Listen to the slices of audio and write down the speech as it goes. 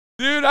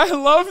Dude, I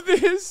love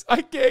this.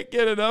 I can't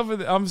get enough of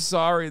it. I'm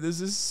sorry.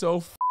 This is so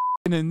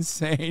fucking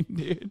insane,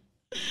 dude.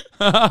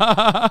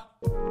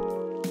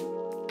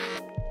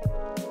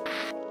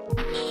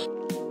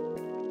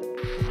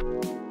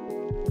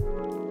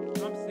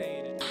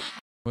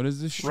 What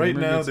is this streamer right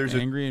now, gets there's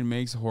angry and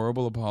makes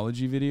horrible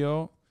apology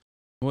video?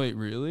 Wait,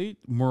 really?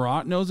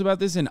 Murat knows about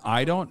this and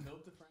I don't?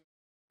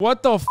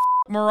 What the f?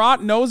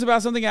 Murat knows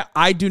about something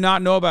I do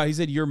not know about. He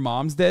said your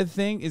mom's dead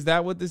thing. Is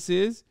that what this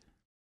is?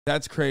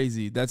 That's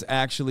crazy. That's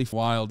actually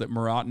wild that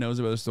Murat knows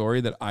about a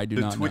story that I do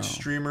not know. The Twitch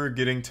streamer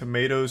getting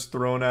tomatoes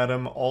thrown at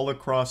him all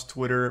across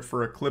Twitter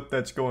for a clip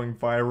that's going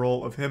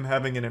viral of him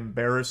having an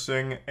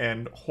embarrassing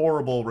and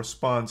horrible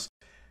response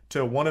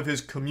to one of his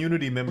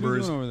community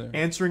members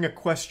answering a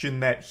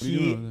question that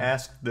he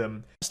asked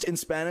them. In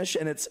Spanish,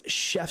 and it's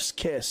chef's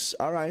kiss.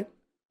 All right.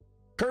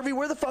 Curvy,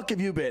 where the fuck have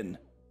you been?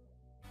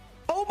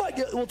 Oh my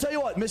God. Well, tell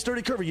you what, Miss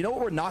Dirty Curvy, you know what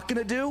we're not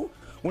going to do?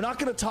 We're not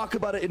going to talk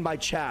about it in my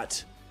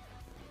chat.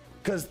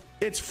 Because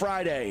it's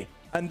Friday,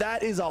 and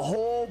that is a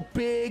whole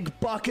big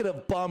bucket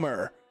of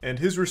bummer. And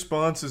his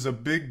response is a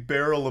big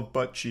barrel of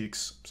butt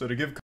cheeks. So to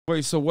give...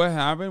 Wait, so what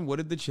happened? What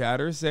did the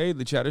chatter say?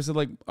 The chatter said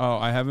like, oh,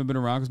 I haven't been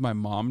around because my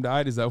mom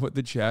died. Is that what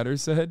the chatter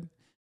said?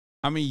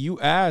 I mean, you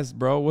asked,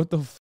 bro. What the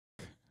f?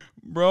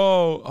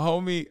 Bro,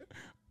 homie,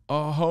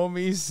 a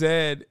homie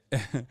said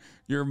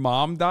your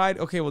mom died?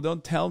 Okay, well,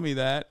 don't tell me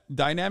that.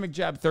 Dynamic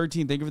Jab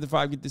 13, thank you for the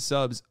 5 get the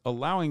subs.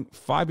 Allowing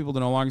 5 people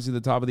to no longer see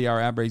the top of the hour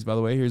ad breaks, by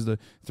the way. Here's the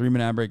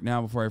 3-minute ad break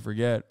now before I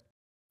forget.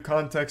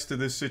 Context to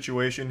this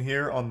situation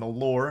here on the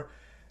lore.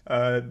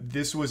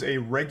 This was a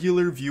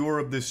regular viewer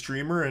of this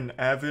streamer, an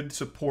avid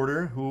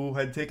supporter who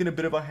had taken a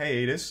bit of a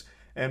hiatus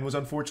and was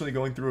unfortunately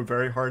going through a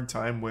very hard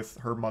time with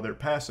her mother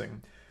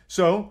passing.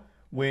 So,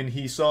 when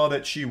he saw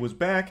that she was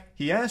back,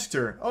 he asked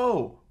her,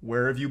 "Oh,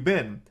 where have you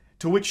been?"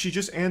 To which she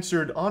just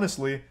answered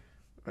honestly,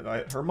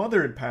 her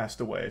mother had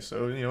passed away,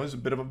 so, you know, it was a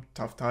bit of a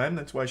tough time.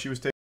 That's why she was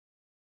taking...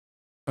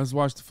 Let's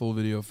watch the full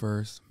video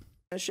first.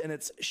 And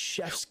it's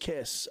chef's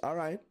kiss. All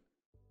right.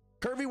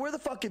 Curvy, where the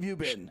fuck have you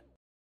been?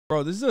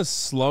 Bro, this is a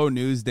slow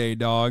news day,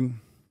 dog.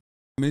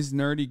 Miss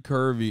Nerdy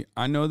Curvy.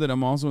 I know that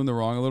I'm also in the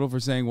wrong a little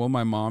for saying, well,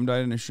 my mom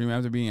died in a stream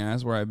after being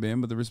asked where I've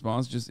been, but the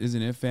response just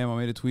isn't it, fam. I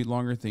made a tweet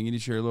longer thingy to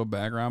share a little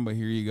background, but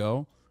here you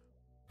go.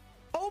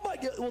 Oh my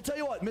God. Well, tell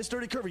you what, Miss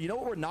Dirty Curvy, you know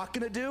what we're not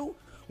going to do?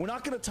 We're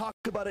not going to talk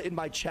about it in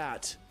my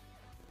chat.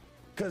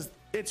 Because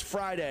it's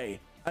Friday,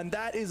 and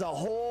that is a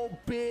whole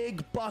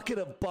big bucket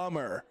of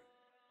bummer.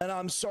 And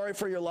I'm sorry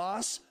for your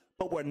loss,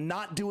 but we're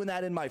not doing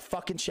that in my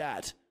fucking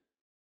chat.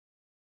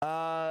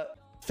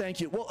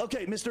 Thank you. Well,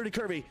 okay, Miss Dirty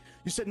Curvy,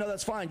 you said, no,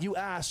 that's fine. You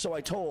asked, so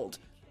I told.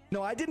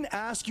 No, I didn't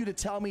ask you to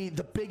tell me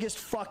the biggest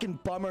fucking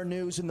bummer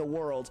news in the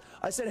world.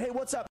 I said, hey,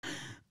 what's up?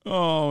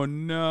 Oh,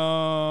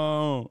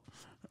 no.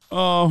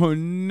 Oh,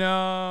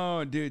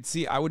 no. Dude,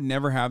 see, I would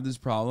never have this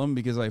problem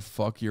because I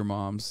fuck your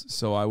moms,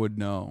 so I would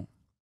know.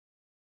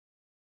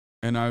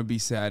 And I would be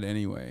sad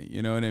anyway.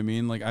 You know what I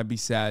mean? Like, I'd be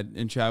sad,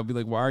 and Chad would be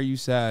like, why are you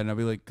sad? And I'd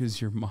be like,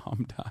 because your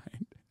mom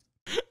died.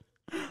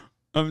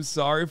 I'm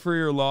sorry for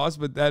your loss,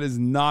 but that is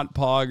not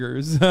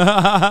poggers.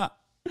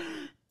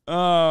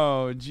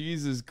 Oh,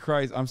 Jesus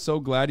Christ. I'm so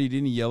glad he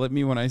didn't yell at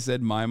me when I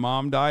said my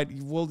mom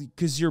died. Well,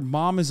 because your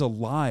mom is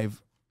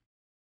alive.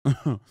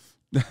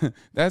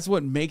 That's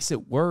what makes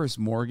it worse,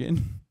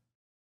 Morgan.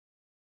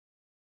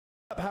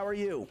 How are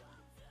you?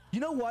 You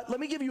know what? Let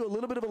me give you a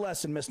little bit of a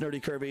lesson, Miss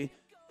Nerdy Curvy.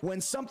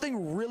 When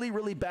something really,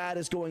 really bad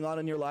is going on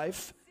in your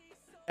life,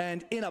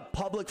 and in a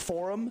public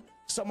forum,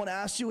 someone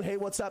asks you, hey,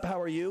 what's up?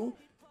 How are you?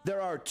 There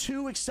are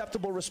 2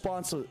 acceptable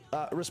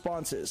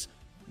responses.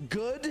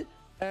 Good,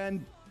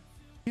 and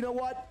you know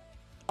what?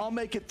 I'll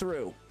make it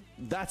through.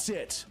 That's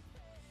it.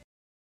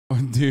 Oh,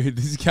 dude,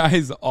 this guy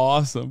is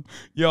awesome.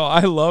 Yo,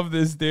 I love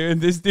this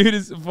dude. This dude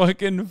is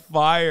fucking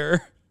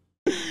fire.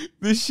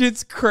 This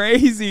shit's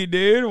crazy,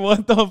 dude.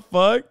 What the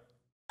fuck?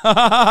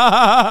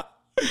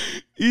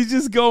 He's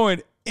just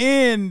going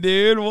in,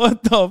 dude.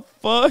 What the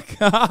fuck?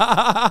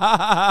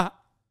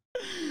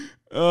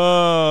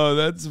 Oh,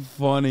 that's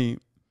funny.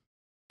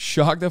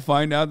 Shocked to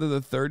find out that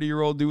the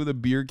 30-year-old dude with a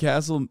beer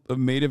castle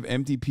made of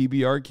empty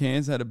PBR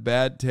cans had a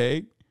bad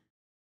take.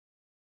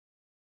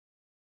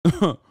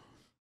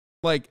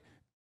 Like,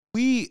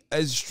 we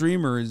as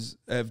streamers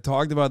have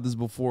talked about this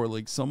before.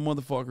 Like, some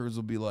motherfuckers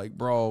will be like,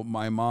 bro,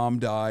 my mom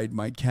died,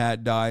 my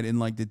cat died in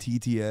like the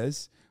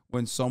TTS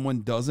when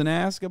someone doesn't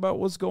ask about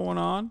what's going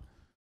on.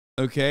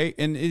 Okay,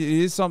 and it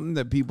is something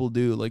that people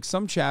do. Like,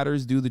 some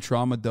chatters do the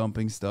trauma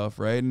dumping stuff,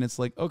 right? And it's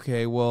like,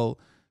 okay, well,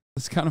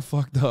 it's kind of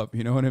fucked up,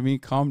 you know what I mean?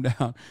 Calm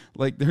down.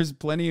 Like, there's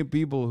plenty of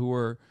people who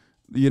are,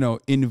 you know,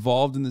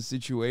 involved in the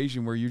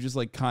situation where you're just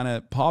like kind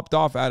of popped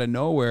off out of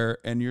nowhere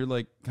and you're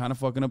like kind of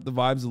fucking up the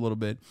vibes a little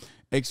bit.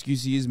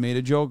 XQC has made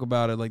a joke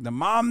about it, like the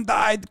mom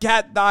died, the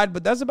cat died,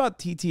 but that's about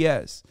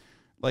TTS.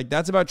 Like,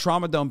 that's about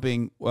trauma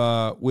dumping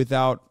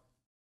without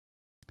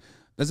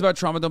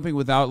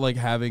like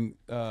having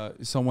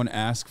someone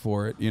ask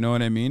for it, you know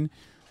what I mean?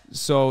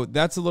 So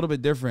that's a little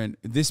bit different.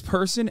 This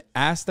person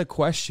asked the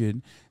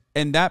question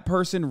and that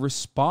person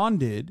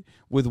responded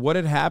with what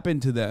had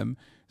happened to them.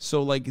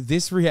 So like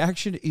this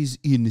reaction is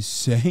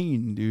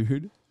insane,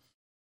 dude.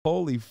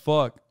 Holy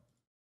fuck.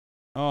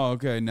 Oh,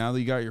 okay. Now that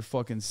you got your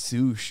fucking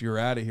sush, you're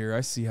out of here.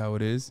 I see how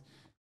it is.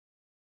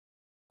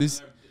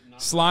 This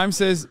Slime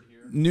says,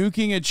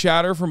 nuking a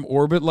chatter from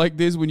orbit like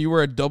this when you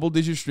were a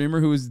double-digit streamer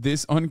who is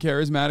this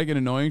uncharismatic and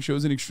annoying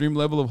shows an extreme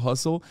level of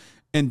hustle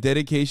and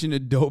dedication to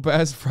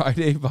dope-ass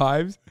Friday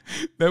vibes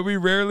that we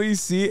rarely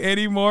see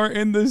anymore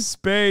in the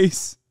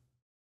space.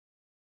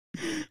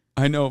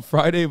 I know,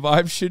 Friday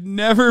vibes should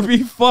never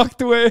be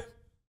fucked with.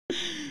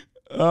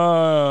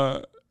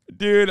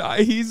 Dude,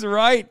 he's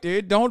right,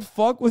 dude. Don't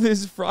fuck with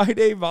his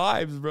Friday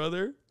vibes,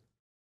 brother.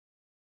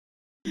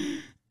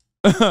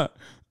 I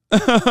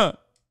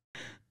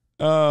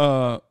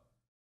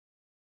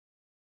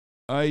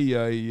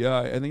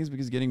think it's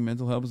because getting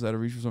mental help is out of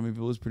reach for so many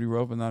people is pretty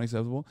rough and not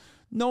acceptable.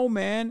 No,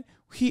 man.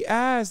 He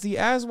asked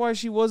why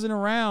she wasn't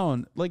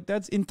around. Like,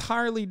 that's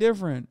entirely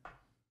different.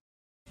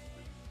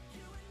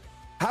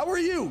 How are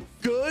you?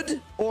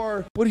 Good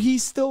or? But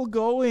he's still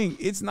going.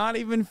 It's not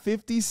even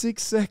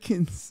 56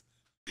 seconds.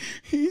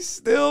 He's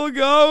still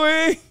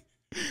going.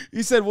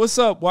 He said, "What's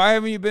up? Why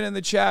haven't you been in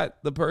the chat?"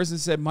 The person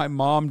said, "My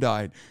mom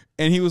died."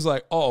 And he was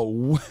like,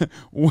 "Oh,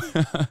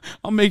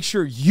 I'll make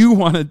sure you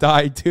want to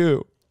die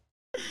too."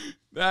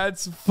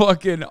 That's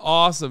fucking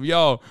awesome.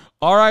 Yo,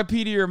 RIP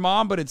to your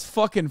mom, but it's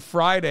fucking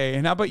Friday.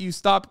 And how about you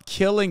stop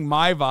killing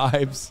my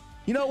vibes?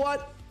 You know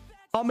what?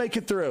 I'll make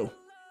it through.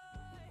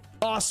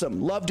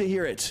 Awesome. Love to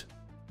hear it.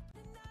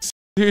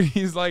 Dude,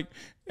 he's like,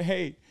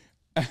 hey,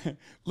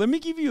 let me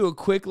give you a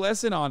quick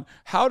lesson on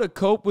how to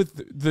cope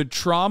with the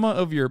trauma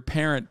of your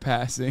parent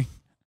passing.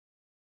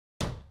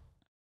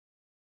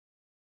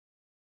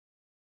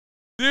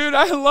 Dude,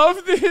 I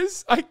love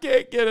this. I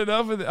can't get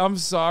enough of it. I'm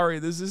sorry.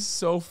 This is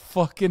so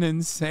fucking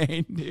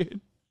insane, dude.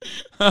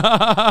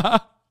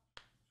 What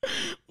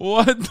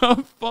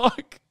the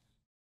fuck?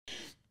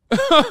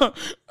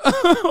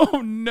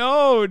 Oh,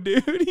 no,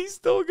 dude. He's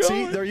still going.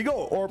 See, there you go.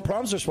 Or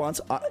Prom's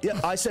response.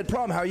 Yeah, I said,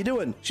 Prom, how are you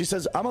doing? She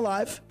says, I'm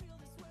alive.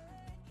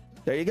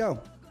 There you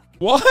go.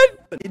 What?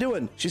 What are you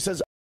doing? She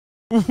says,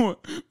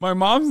 my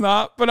mom's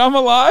not, but I'm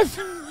alive.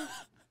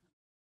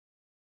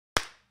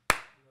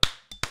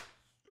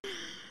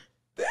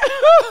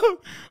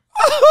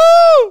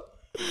 Oh,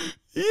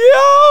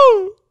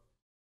 yo!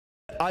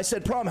 I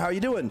said, Prom, how are you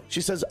doing?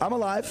 She says, I'm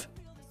alive.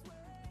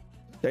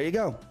 There you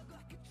go.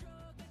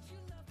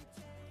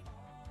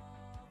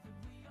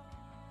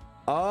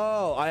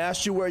 Oh, I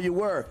asked you where you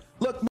were.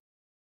 Look,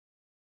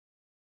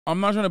 I'm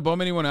not trying to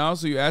bum anyone out,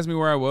 so you asked me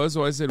where I was,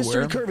 so I said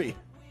where. Mr. Kirby,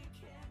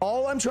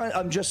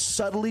 I'm just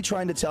subtly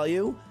trying to tell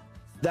you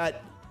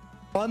that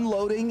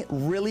unloading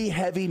really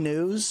heavy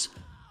news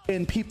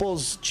in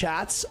people's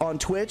chats on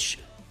Twitch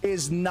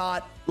is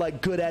not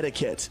like good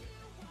etiquette.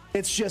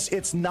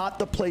 It's not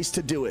the place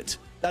to do it.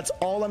 That's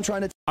all I'm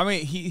trying to. I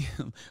mean, he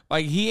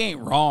ain't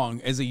wrong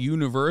as a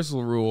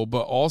universal rule,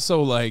 but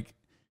also like,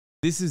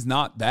 this is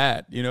not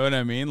that, you know what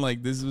I mean?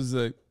 Like, this was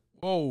a,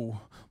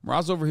 whoa,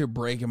 Miraz over here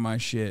breaking my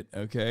shit.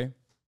 Okay.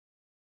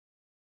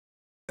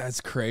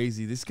 That's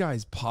crazy. This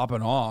guy's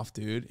popping off,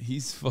 dude.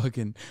 He's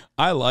fucking,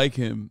 I like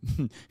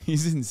him.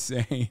 He's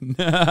insane.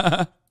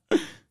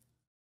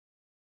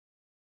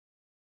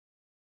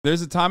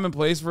 There's a time and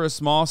place for a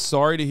small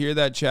sorry to hear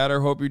that,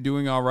 chatter, hope you're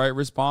doing all right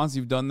response.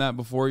 You've done that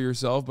before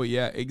yourself, but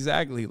yeah,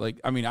 exactly. Like,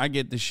 I mean, I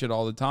get this shit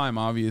all the time,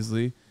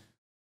 obviously.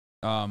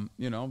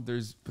 You know,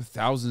 there's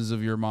thousands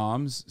of your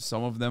moms.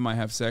 Some of them I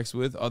have sex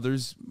with.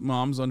 Others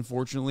moms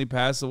unfortunately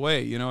pass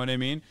away. You know what I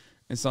mean?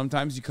 And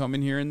sometimes you come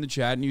in here in the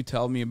chat and you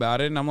tell me about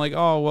it, and I'm like,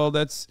 oh, well,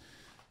 that's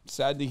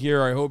sad to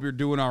hear. I hope you're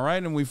doing all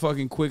right. And we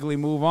fucking quickly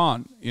move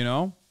on, you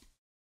know?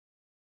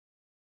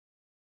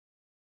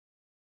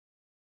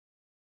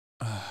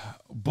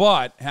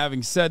 But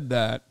having said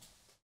that,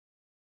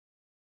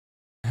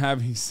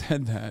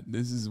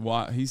 this is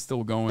why he's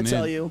still going in. I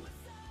tell you.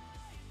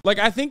 Like,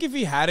 I think if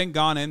he hadn't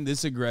gone in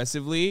this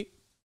aggressively,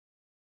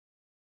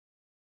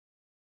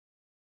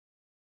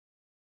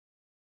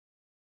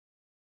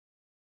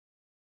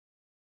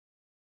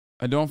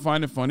 I don't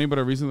find it funny, but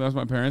I recently lost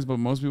my parents. But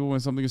most people,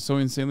 when something is so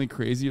insanely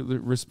crazy,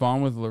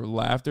 respond with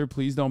laughter.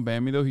 Please don't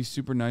ban me, though. He's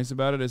super nice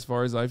about it as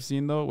far as I've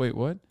seen, though. Wait,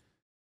 what?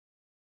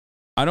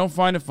 I don't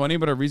find it funny,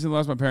 but I recently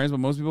lost my parents. But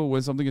most people,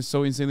 when something is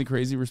so insanely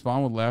crazy,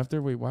 respond with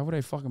laughter. Wait, why would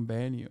I fucking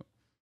ban you?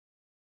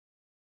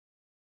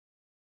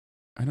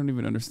 I don't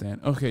even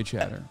understand. Okay,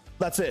 chatter.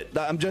 That's it.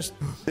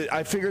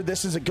 I figured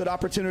this is a good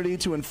opportunity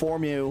to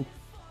inform you.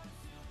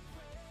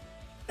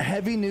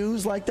 Heavy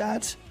news like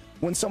that,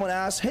 when someone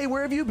asks, hey,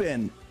 where have you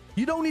been?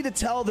 You don't need to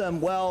tell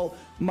them, well,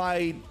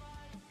 my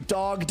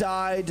dog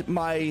died,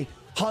 my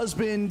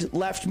husband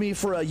left me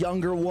for a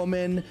younger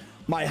woman,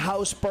 my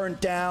house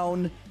burnt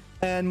down,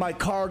 and my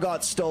car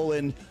got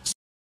stolen.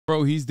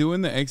 Bro, he's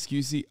doing the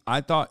XQC.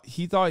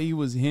 He thought he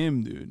was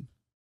him, dude.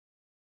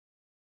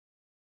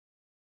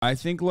 I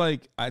think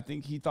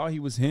he thought he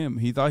was him.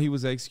 He thought he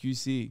was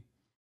XQC.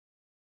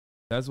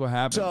 That's what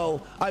happened.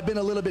 So I've been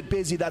a little bit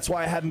busy. That's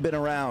why I haven't been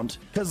around.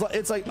 Because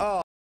it's like,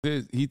 oh.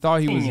 He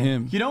thought he was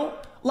him. You know,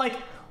 like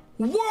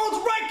world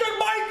record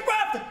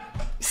Minecraft,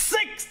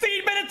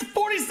 16 minutes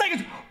 40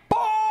 seconds.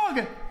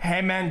 Bog.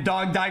 Hey man,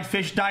 dog died,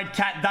 fish died,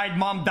 cat died,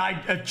 mom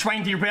died,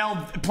 train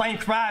derailed, plane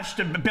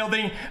crashed,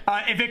 building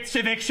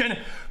eviction.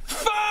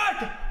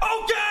 Fuck.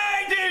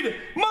 Okay, dude,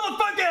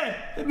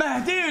 motherfucker,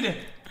 man, dude.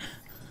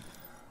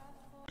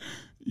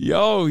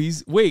 Yo,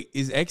 wait,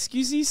 is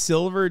XQC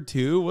silver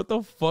too? What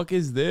the fuck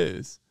is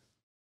this?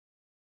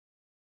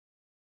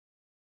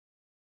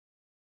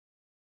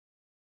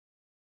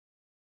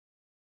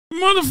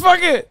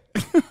 Motherfucker!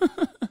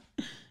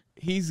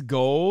 He's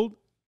gold.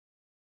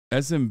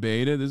 SM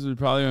beta. This was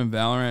probably when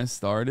Valorant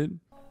started.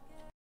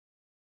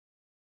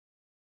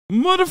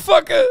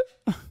 Motherfucker!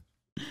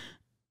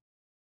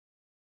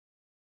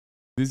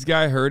 This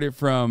guy heard it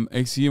from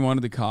XQC and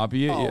wanted to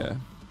copy it. Oh, yeah.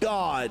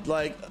 God,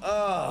 like,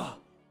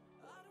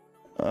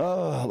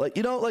 like,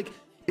 you know, like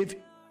if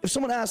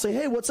someone asks, like,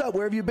 hey, what's up?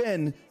 Where have you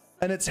been?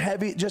 And it's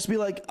heavy, just be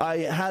like, I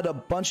had a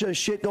bunch of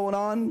shit going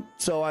on,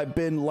 so I've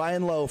been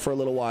lying low for a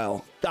little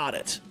while. Got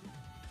it.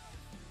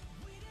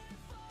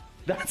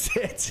 That's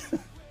it.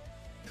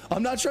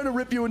 I'm not trying to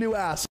rip you a new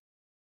ass.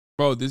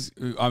 Bro,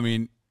 I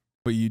mean,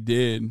 but you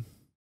did.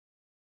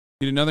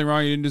 You did nothing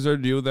wrong. You didn't deserve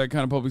to deal with that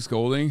kind of public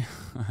scolding.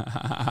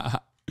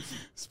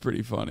 It's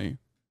pretty funny.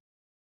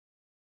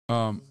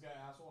 What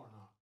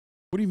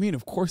do you mean?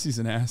 Of course he's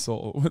an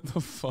asshole. What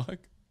the fuck?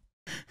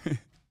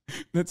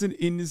 That's an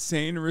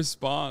insane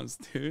response,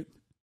 dude.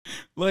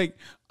 Like,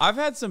 I've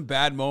had some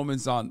bad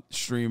moments on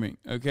streaming,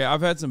 okay?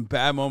 I've had some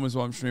bad moments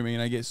while I'm streaming,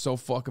 and I get so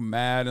fucking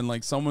mad, and,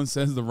 like, someone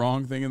says the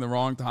wrong thing in the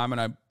wrong time,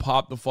 and I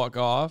pop the fuck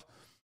off,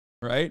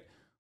 right?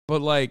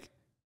 But, like,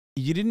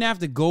 you didn't have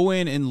to go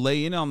in and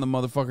lay in on the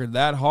motherfucker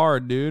that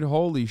hard, dude.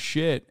 Holy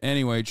shit.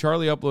 Anyway,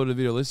 Charlie uploaded a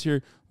video. Let's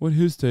hear what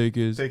his take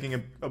is. Taking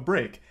a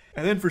break.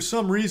 And then for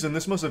some reason,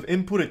 this must have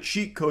input a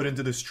cheat code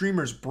into the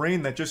streamer's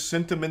brain that just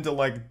sent him into,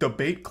 like,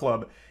 debate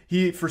club.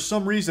 He, for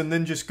some reason,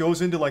 then just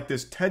goes into, like,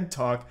 this TED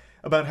Talk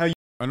about how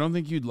I don't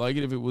think you'd like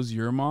it if it was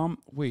your mom.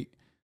 Wait,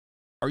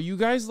 are you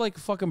guys, like,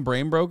 fucking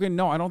brain broken?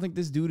 No, I don't think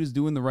this dude is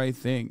doing the right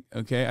thing,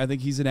 okay? I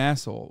think he's an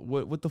asshole.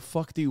 What the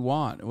fuck do you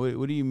want?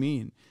 What do you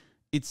mean?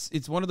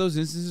 It's one of those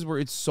instances where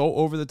it's so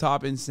over the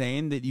top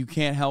insane that you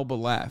can't help but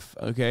laugh,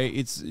 okay?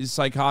 It's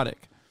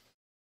psychotic.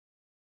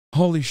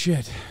 Holy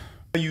shit.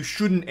 You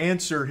shouldn't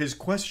answer his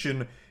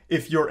question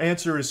if your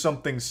answer is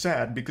something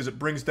sad because it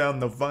brings down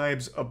the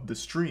vibes of the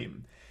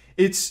stream.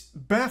 It's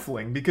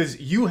baffling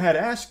because you had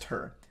asked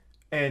her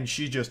and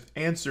she just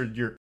answered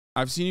your...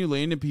 I've seen you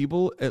lay into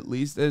people at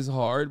least as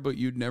hard, but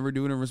you'd never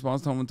do it in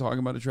response to someone talking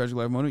about a tragic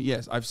life moment.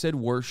 Yes, I've said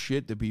worse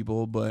shit to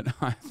people, but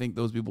I think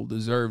those people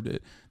deserved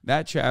it.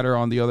 That chatter,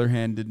 on the other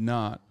hand, did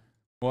not.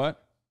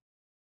 What?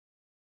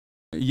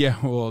 Yeah,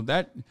 well,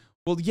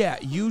 yeah,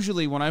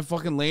 usually when I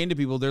fucking lay into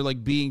people, they're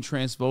like being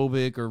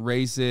transphobic or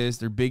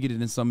racist or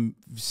bigoted in some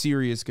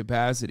serious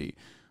capacity.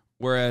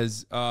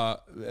 Whereas a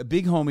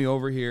big homie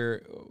over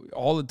here,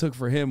 all it took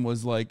for him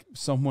was like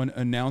someone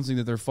announcing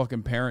that their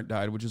fucking parent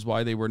died, which is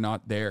why they were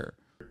not there.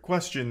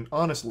 Question,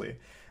 honestly.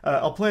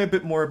 I'll play a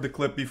bit more of the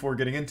clip before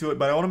getting into it,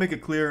 but I want to make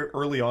it clear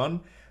early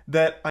on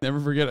that... Never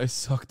forget I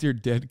sucked your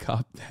dead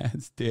cop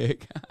dad's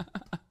dick.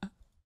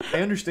 I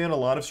understand a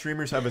lot of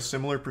streamers have a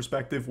similar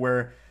perspective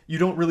where you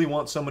don't really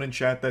want someone in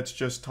chat that's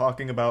just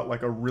talking about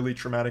like a really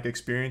traumatic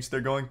experience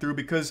they're going through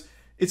because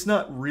it's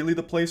not really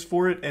the place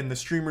for it and the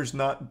streamer's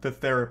not the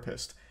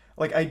therapist.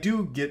 Like, I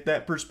do get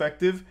that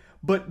perspective,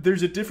 but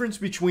there's a difference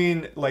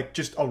between like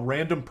just a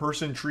random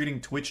person treating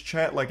Twitch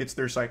chat like it's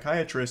their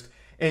psychiatrist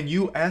and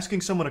you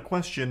asking someone a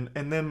question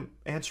and them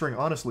answering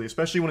honestly,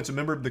 especially when it's a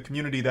member of the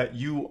community that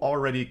you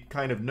already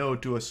kind of know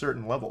to a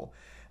certain level.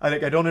 I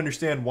don't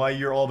understand why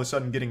you're all of a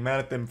sudden getting mad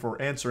at them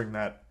for answering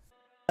that.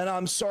 And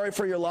I'm sorry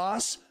for your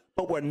loss,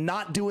 but we're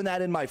not doing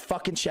that in my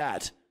fucking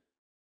chat.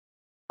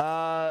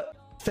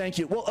 Thank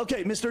you. Well,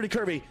 okay, Miss Dirty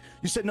Curvy,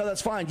 you said, no,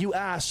 that's fine. You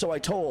asked, so I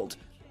told.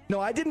 No,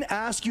 I didn't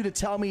ask you to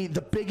tell me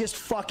the biggest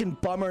fucking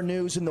bummer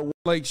news in the world.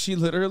 Like, she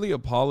literally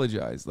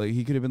apologized. Like,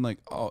 he could have been like,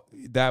 oh,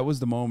 that was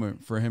the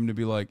moment for him to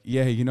be like,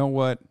 yeah, you know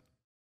what?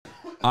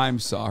 I'm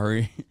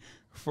sorry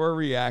for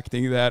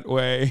reacting that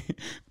way.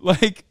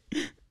 Like,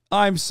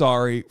 I'm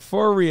sorry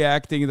for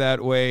reacting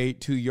that way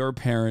to your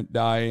parent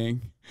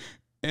dying.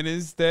 And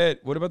is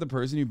that, what about the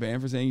person you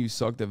banned for saying you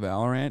sucked at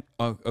Valorant?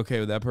 Oh, okay,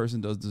 well, that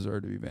person does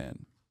deserve to be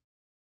banned.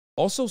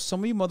 Also, some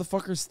of you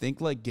motherfuckers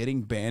think like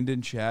getting banned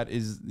in chat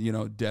is, you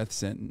know, death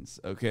sentence,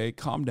 okay?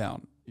 Calm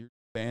down. You're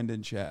banned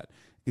in chat.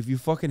 If you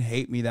fucking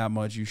hate me that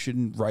much, you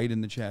shouldn't write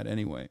in the chat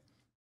anyway.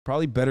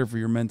 Probably better for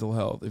your mental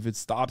health. If it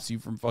stops you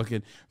from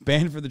fucking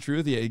banned for the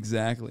truth, yeah,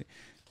 exactly.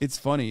 It's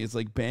funny. It's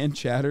like banned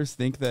chatters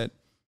think that,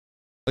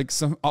 like,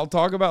 I'll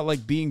talk about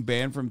like being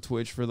banned from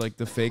Twitch for like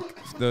the fake,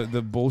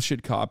 the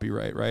bullshit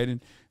copyright, right?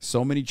 And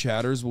so many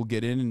chatters will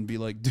get in and be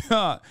like,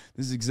 duh,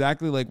 this is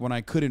exactly like when I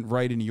couldn't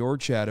write in your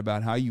chat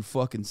about how you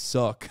fucking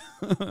suck.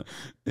 And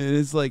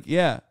it's like,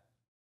 yeah.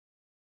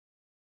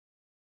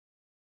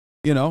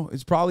 You know,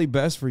 it's probably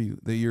best for you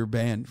that you're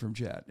banned from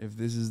chat if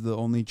this is the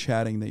only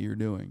chatting that you're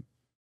doing.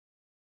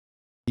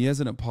 He has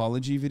an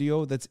apology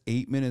video that's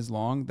 8 minutes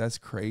long. That's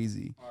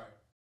crazy. All right.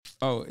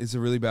 Oh, it's a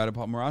really bad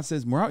apology. Murat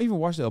says, Murat even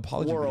watched the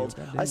apology video.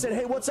 I said,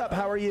 hey, what's up?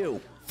 How are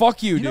you?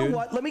 Fuck you, dude. You know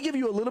what? Let me give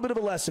you a little bit of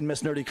a lesson,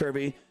 Miss Nerdy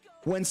Kirby.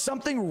 When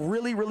something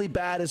really, really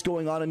bad is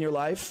going on in your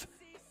life,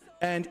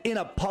 and in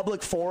a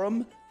public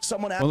forum,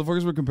 someone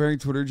motherfuckers were comparing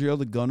Twitter jail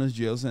to Gunna's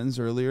jail sentence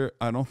earlier.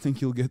 I don't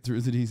think you'll get through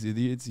to these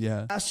idiots.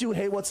 Yeah. Ask you,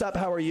 hey, what's up?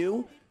 How are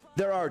you?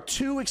 There are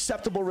two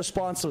acceptable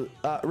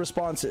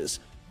responses.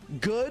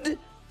 Good,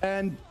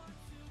 and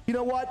you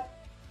know what?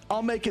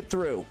 I'll make it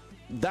through.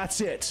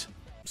 That's it.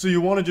 So you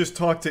want to just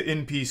talk to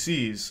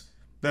NPCs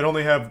that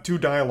only have 2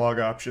 dialogue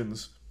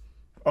options,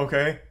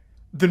 okay?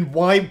 Then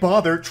why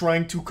bother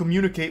trying to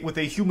communicate with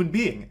a human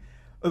being?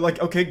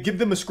 Like, okay, give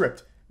them a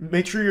script.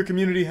 Make sure your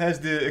community has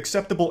the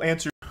acceptable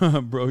answer.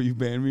 Bro, you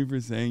banned me for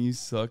saying you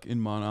suck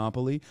in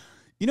Monopoly.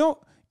 You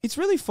know, it's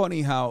really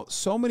funny how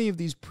so many of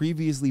these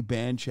previously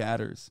banned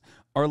chatters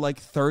are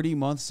like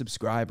 30-month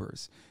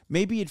subscribers.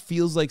 Maybe it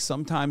feels like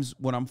sometimes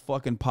when I'm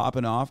fucking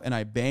popping off and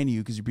I ban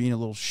you because you're being a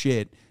little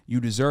shit, you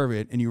deserve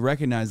it, and you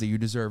recognize that you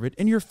deserve it,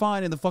 and you're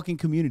fine in the fucking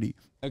community,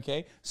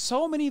 okay?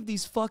 So many of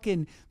these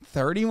fucking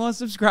 30-month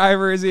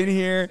subscribers in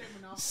here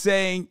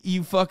saying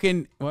you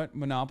fucking... What?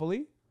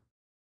 Monopoly?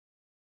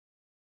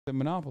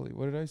 Monopoly.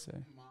 What did I say?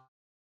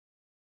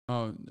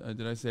 Oh,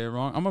 did I say it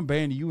wrong? I'm gonna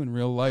ban you in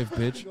real life,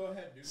 bitch. Go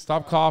ahead, dude.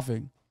 Stop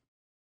coughing.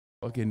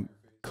 Fucking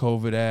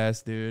COVID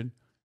ass, dude.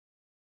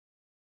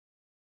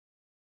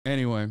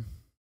 Anyway.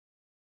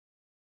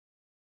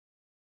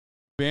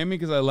 Ban me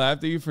because I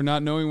laughed at you for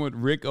not knowing what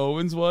Rick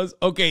Owens was?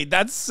 Okay,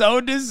 that's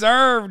so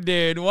deserved,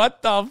 dude.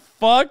 What the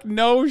fuck?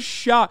 No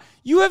shot.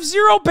 You have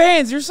 0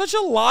 bans. You're such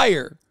a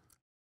liar.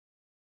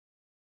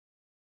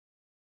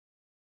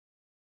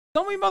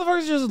 So many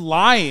motherfuckers are just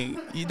lying.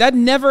 That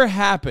never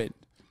happened.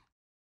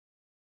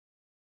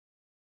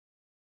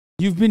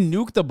 You've been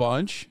nuked a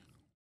bunch.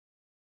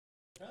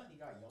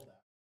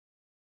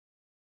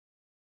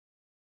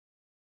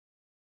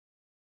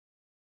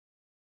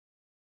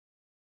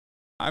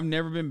 I've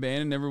never been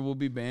banned and never will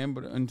be banned,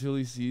 but until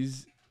he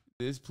sees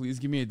this, please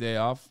give me a day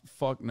off.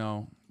 Fuck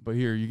no. But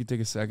here, you can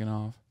take a second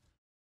off.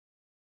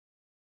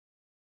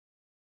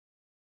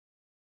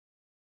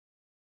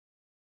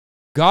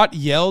 Got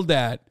yelled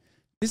at.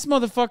 This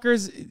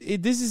motherfucker's,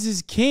 this is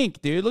his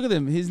kink, dude. Look at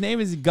him. His name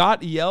is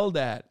Got Yelled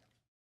At.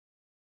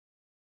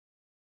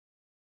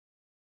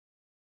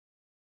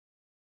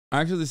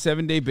 Actually, the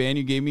 7-day ban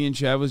you gave me in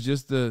chat was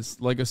just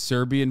like a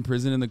Serbian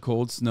prison in the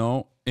cold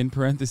snow. In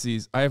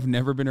parentheses, I have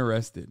never been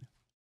arrested.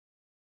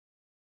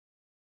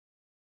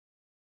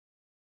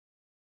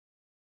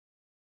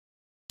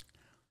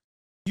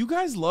 You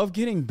guys love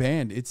getting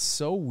banned. It's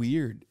so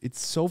weird. It's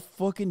so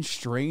fucking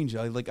strange.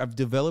 I've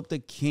developed a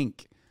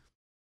kink.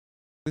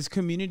 This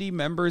community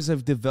members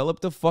have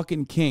developed a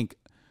fucking kink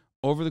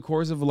over the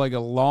course of like a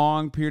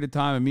long period of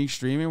time of me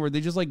streaming where they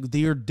just like,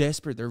 they are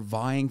desperate. They're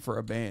vying for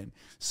a ban.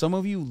 Some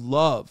of you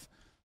love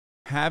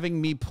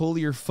having me pull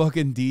your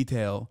fucking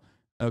detail,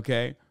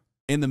 okay,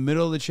 in the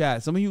middle of the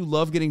chat. Some of you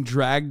love getting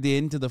dragged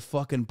into the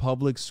fucking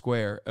public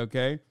square,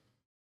 okay?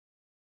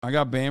 I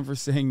got banned for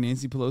saying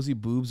Nancy Pelosi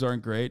boobs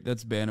aren't great.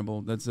 That's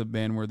bannable. That's a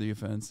ban-worthy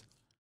offense.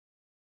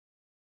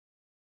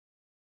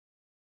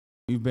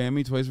 You banned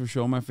me twice for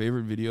showing my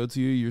favorite video to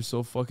you. You're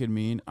so fucking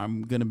mean.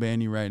 I'm gonna ban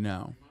you right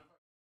now.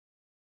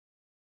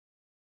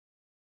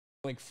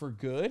 Like for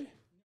good?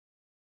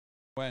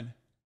 When?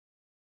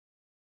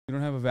 You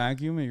don't have a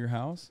vacuum at your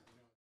house?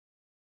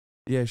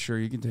 Yeah, sure,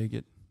 you can take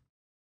it.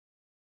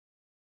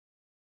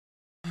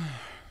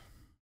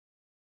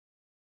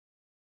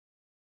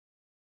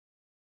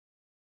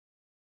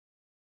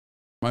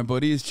 My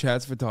buddy is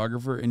chat's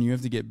photographer and you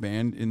have to get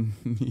banned in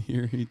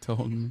here, he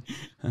told me.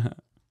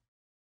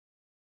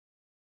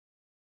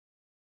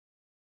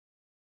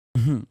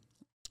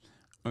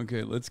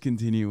 Okay, let's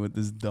continue with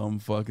this dumb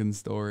fucking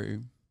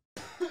story.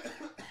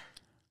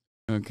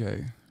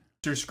 Okay.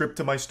 Your script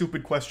to my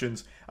stupid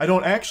questions. I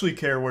don't actually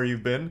care where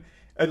you've been.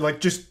 Like,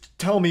 just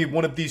tell me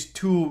one of these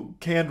 2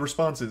 canned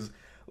responses.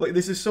 Like,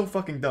 this is so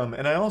fucking dumb.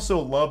 And I also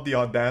love the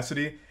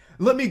audacity.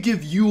 Let me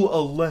give you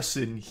a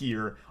lesson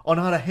here on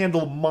how to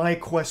handle my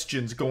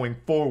questions going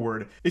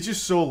forward. It's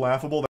just so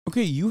laughable.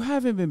 Okay, you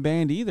haven't been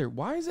banned either.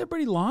 Why is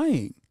everybody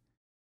lying?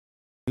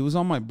 It was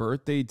on my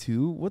birthday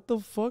too. What the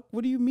fuck?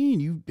 What do you mean?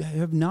 You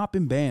have not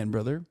been banned,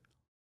 brother.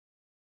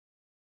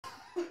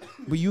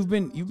 But you've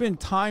been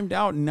timed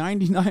out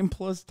 99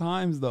 plus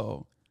times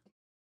though.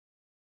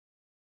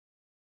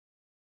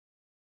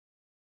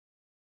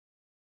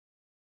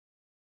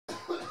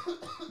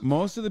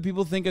 Most of the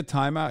people think a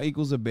timeout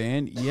equals a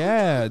ban.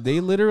 Yeah, they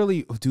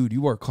literally... Oh, dude,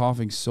 you are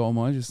coughing so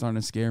much. It's starting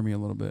to scare me a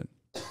little bit.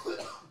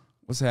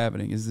 What's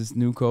happening? Is this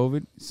new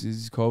COVID?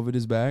 Is COVID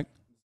is back?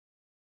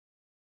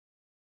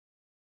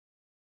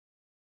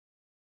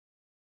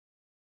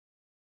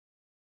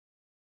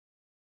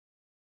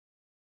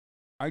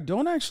 I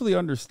don't actually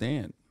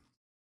understand.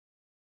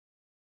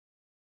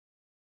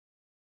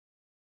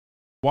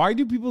 Why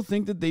do people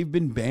think that they've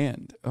been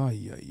banned? Oh,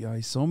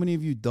 yeah. So many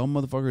of you dumb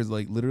motherfuckers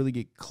like literally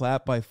get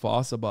clapped by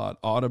Fossabot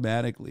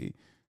automatically.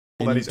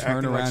 that he's turn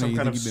acting like around some and you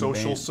kind think of you've been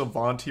social banned.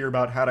 savant here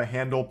about how to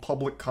handle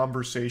public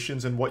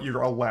conversations and what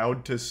you're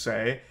allowed to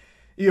say.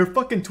 You're a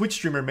fucking Twitch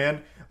streamer,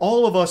 man.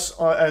 All of us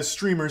as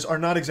streamers are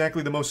not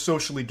exactly the most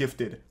socially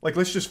gifted. Like,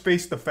 let's just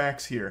face the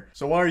facts here.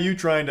 So why are you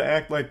trying to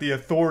act like the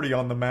authority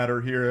on the matter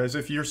here, as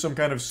if you're some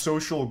kind of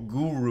social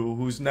guru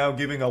who's now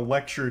giving a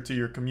lecture to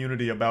your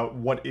community about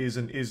what is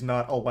and is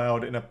not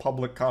allowed in a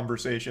public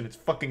conversation? It's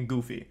fucking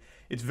goofy.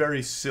 It's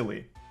very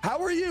silly. How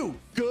are you?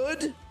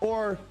 Good?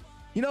 Or,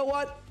 you know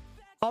what?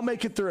 I'll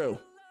make it through.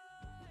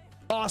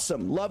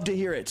 Awesome. Love to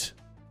hear it.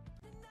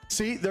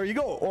 See, there you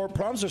go. Or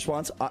Prom's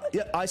response.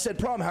 Yeah, I said,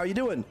 Prom, how are you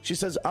doing? She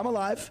says, I'm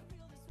alive.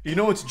 You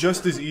know what's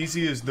just as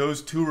easy as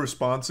those two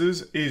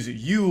responses is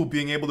you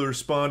being able to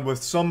respond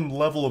with some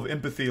level of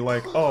empathy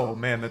like, oh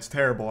man, that's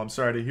terrible, I'm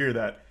sorry to hear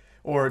that.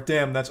 Or,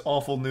 damn, that's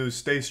awful news,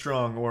 stay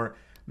strong. Or,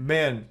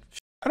 man.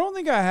 I don't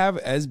think I have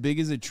as big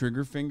as a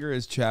trigger finger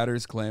as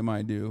chatters claim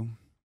I do.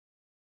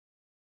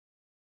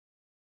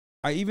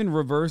 I even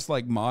reverse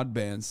like mod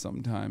bans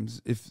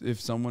sometimes if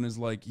someone is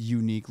like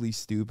uniquely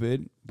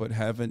stupid but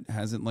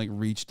hasn't like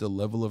reached a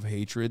level of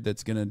hatred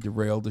that's gonna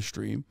derail the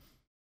stream.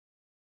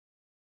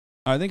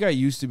 I think I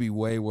used to be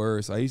way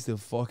worse. I used to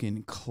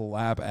fucking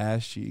clap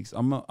ass cheeks.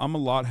 I'm a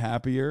lot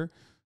happier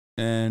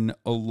and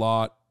a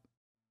lot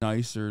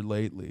nicer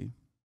lately.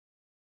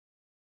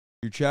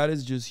 Your chat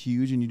is just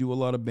huge and you do a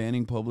lot of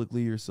banning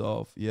publicly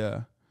yourself.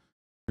 Yeah.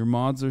 Your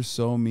mods are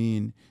so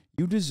mean.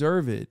 You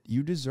deserve it.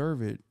 You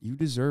deserve it. You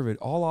deserve it.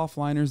 All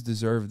offliners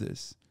deserve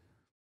this.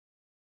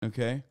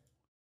 Okay?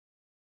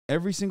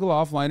 Every single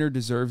offliner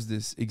deserves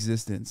this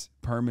existence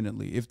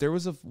permanently. If there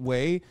was a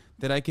way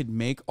that I could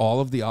make all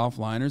of the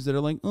offliners that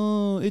are like,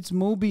 oh, it's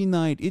Moby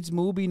night. It's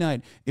Moby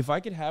night. If I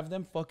could have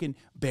them fucking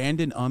banned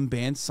and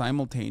unbanned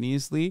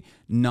simultaneously,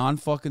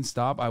 non-fucking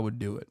stop, I would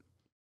do it.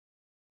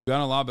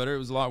 Gotten a lot better. It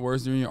was a lot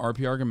worse during your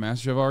RP arc and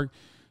MasterChef arc.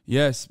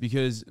 Yes,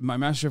 because my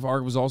MasterChef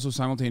arc was also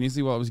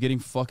simultaneously while I was getting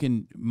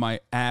fucking my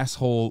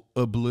asshole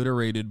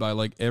obliterated by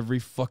like every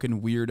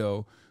fucking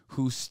weirdo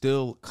who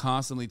still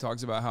constantly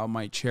talks about how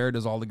my chair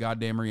does all the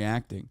goddamn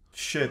reacting.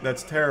 Shit,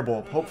 that's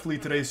terrible. Hopefully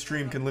today's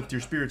stream can lift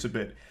your spirits a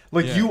bit.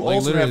 Like, Yeah, you like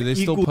also literally, have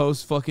they still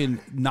post fucking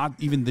not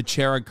even the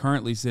chair I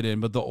currently sit in,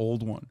 but the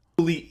old one.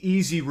 equally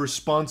easy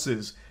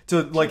responses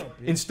to, like,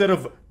 instead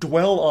of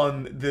dwell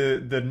on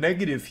the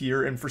negative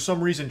here and for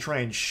some reason try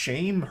and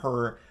shame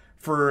her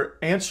for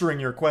answering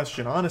your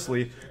question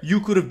honestly. You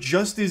could have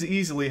just as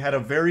easily had a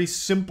very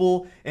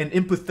simple and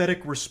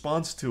empathetic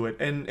response to it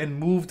and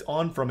moved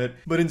on from it.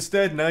 But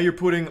instead, now you're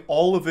putting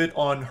all of it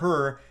on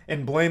her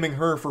and blaming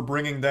her for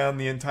bringing down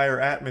the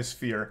entire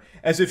atmosphere,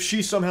 as if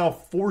she somehow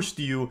forced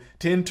you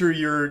to enter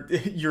your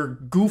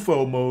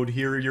goofo mode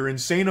here, your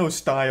insano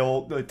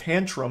style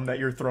tantrum that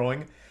you're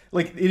throwing.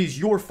 Like, it is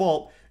your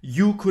fault.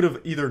 You could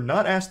have either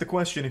not asked the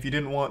question if you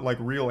didn't want, like,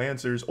 real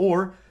answers,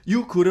 or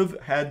you could have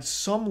had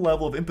some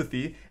level of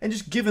empathy and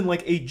just given,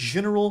 like, a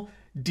general,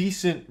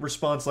 decent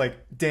response like,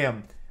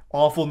 damn,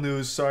 awful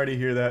news, sorry to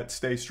hear that,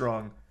 stay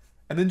strong.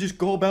 And then just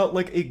go about,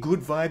 like, a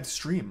good vibe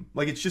stream.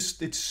 Like,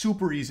 it's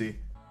super easy.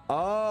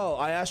 Oh,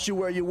 I asked you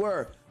where you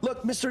were.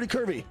 Look, Mr.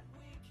 Curvy,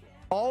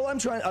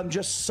 I'm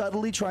just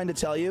subtly trying to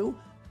tell you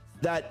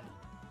that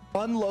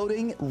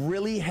unloading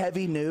really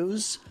heavy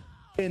news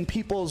in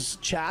people's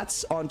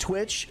chats on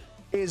Twitch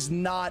is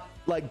not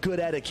like good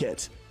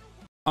etiquette.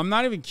 I'm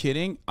not even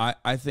kidding.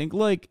 I think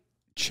like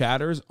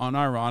chatters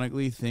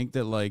unironically think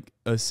that like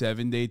a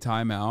 7-day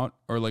timeout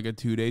or like a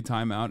 2-day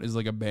timeout is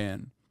like a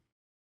ban.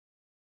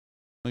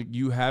 Like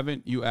you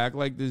act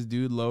like this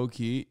dude low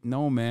key.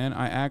 No, man,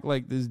 I act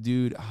like this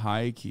dude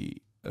high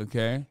key.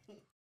 Okay.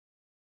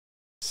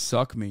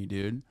 Suck me,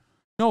 dude.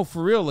 No,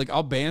 for real. Like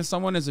I'll ban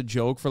someone as a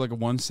joke for like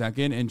 1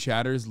 second and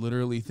chatters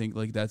literally think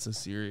like that's a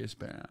serious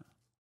ban.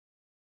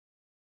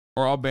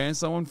 Or I'll ban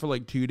someone for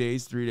like 2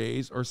 days, 3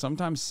 days, or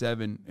sometimes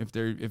 7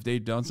 if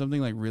they've done something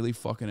like really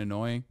fucking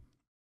annoying.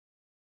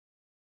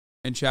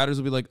 And chatters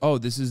will be like, oh,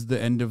 this is the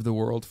end of the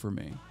world for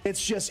me.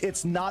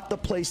 It's not the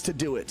place to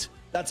do it.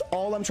 That's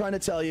all I'm trying to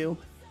tell you.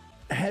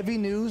 Heavy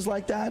news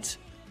like that,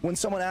 when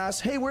someone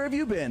asks, hey, where have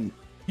you been?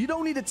 You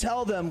don't need to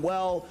tell them,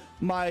 well,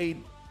 my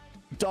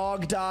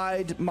dog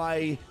died,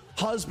 my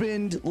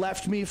husband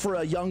left me for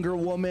a younger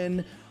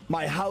woman,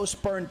 my house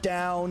burnt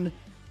down,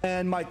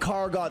 and my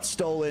car got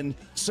stolen,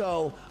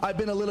 so I've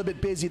been a little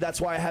bit busy, that's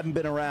why I haven't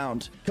been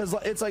around. Because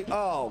it's like,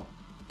 oh,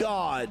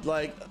 God,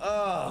 like,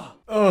 ugh.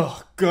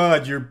 Oh,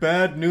 God, your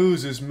bad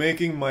news is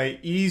making my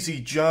easy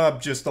job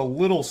just a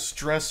little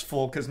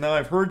stressful, because now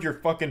I've heard your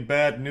fucking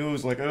bad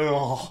news, like,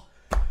 ugh.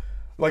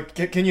 Like,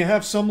 can you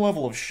have some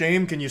level of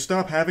shame? Can you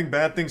stop having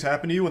bad things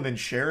happen to you and then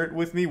share it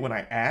with me when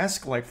I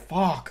ask? Like,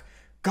 fuck.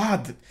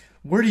 God,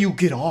 where do you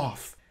get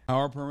off? How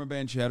are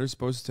permaban chatters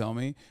supposed to tell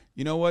me?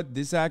 You know what?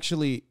 This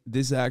actually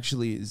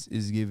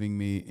is giving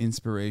me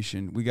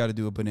inspiration. We got to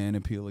do a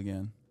banana peel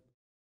again.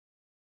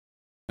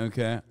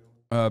 Okay,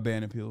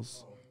 banana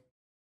peels.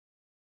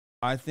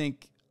 I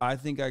think I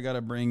got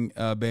to bring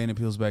banana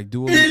peels back.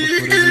 Dual Lipa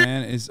footage,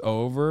 man, is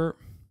over.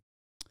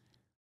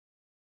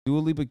 Dua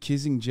Lipa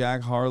kissing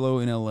Jack Harlow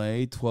in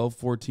LA,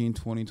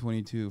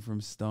 12/14/2022 from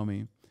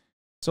Stummy.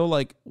 So,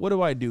 like, what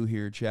do I do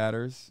here,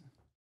 chatters?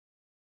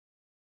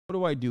 What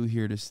do I do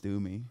here to stew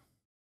me?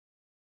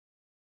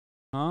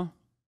 Huh?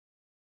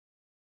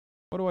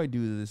 What do I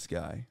do to this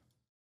guy?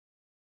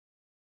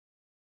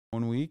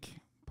 1 week?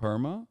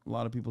 Perma? A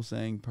lot of people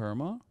saying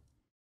perma.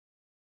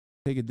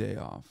 Take a day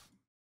off.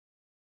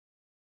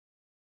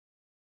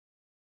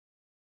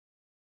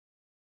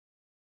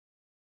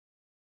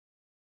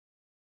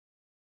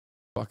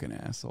 Fucking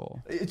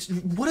asshole. It's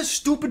what a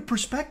stupid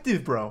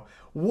perspective, bro.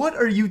 What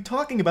are you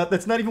talking about?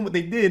 That's not even what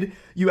they did.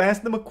 You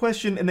asked them a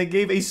question and they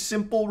gave a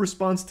simple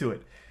response to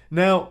it.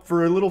 Now,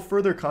 for a little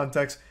further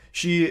context,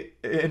 she,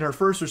 in her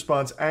first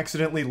response,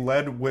 accidentally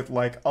led with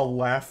like a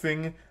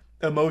laughing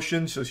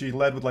emotion. So she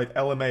led with like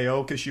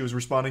LMAO because she was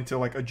responding to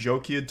like a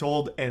joke he had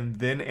told, and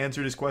then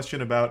answered his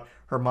question about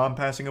her mom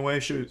passing away.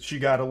 She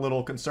got a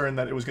little concerned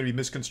that it was going to be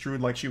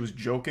misconstrued like she was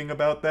joking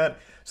about that.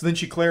 So then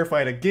she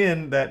clarified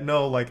again that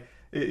no, like,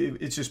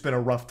 it's just been a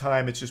rough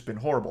time. It's just been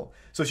horrible.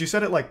 So she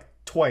said it like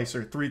twice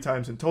or 3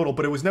 times in total,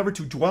 but it was never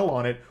to dwell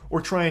on it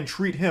or try and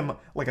treat him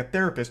like a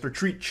therapist or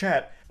treat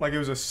chat like it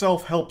was a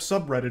self-help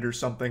subreddit or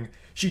something.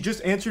 She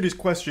just answered his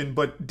question,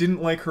 but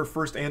didn't like her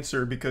first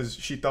answer because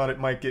she thought it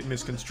might get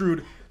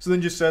misconstrued. So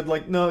then just said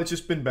like, no, it's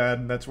just been bad,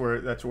 and that's where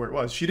it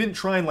was. She didn't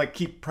try and like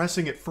keep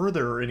pressing it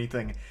further or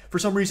anything. For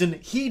some reason,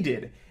 he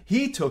did.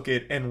 He took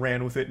it and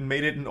ran with it and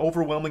made it an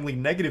overwhelmingly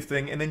negative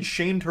thing, and then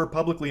shamed her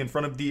publicly in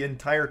front of the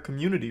entire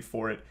community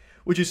for it,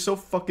 which is so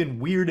fucking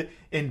weird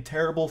and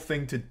terrible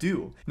thing to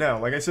do. Now,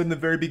 like I said in the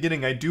very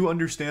beginning, I do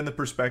understand the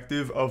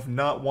perspective of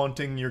not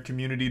wanting your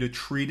community to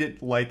treat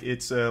it like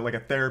it's like a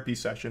therapy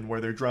session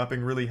where they're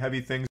dropping really heavy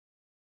things.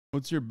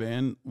 What's your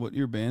band? What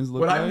your bands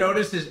look What like? I've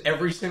noticed is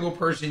every single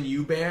person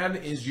you ban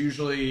is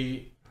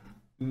usually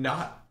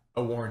not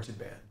a warranted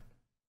ban.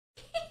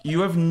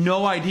 You have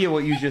no idea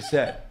what you just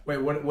said. Wait,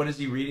 what is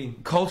he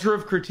reading? Culture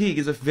of Critique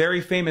is a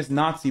very famous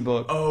Nazi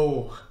book.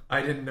 Oh,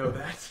 I didn't know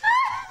that.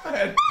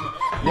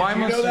 Why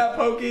must you know that,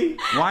 Pokey?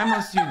 Why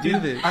must you do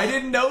this? I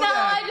didn't know No,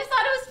 that. I just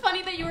thought it was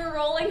funny that you were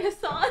rolling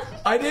Hasan.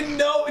 I didn't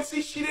know.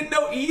 See, she didn't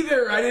know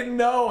either. I didn't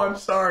know. I'm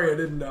sorry, I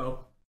didn't know.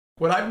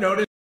 What I've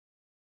noticed.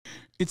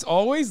 It's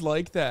always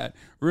like that.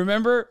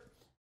 Remember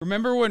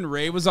when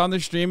Ray was on the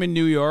stream in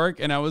New York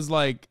and I was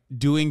like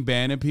doing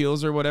ban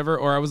appeals or whatever,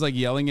 or I was like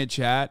yelling at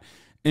chat,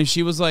 and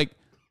she was like,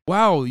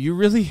 wow, you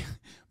really,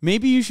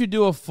 maybe you should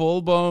do a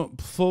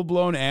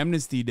full-blown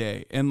amnesty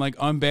day and like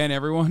unban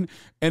everyone.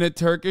 And a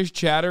Turkish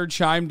chatter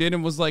chimed in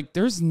and was like,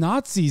 there's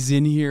Nazis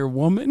in here,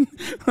 woman.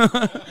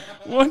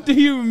 What do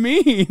you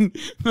mean?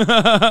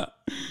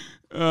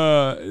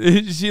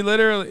 She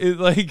literally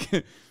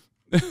like,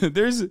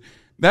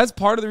 that's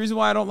part of the reason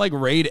why I don't like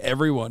raid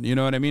everyone. You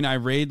know what I mean? I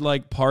raid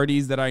like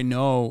parties that I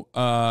know,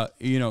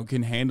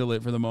 can handle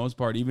it for the most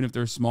part, even if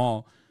they're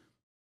small.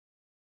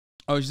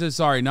 Oh, she said,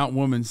 sorry, not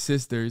woman,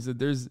 sisters. That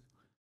there's,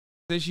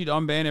 said she'd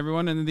unban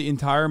everyone, and then the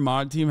entire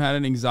mod team had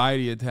an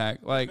anxiety attack.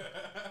 Like,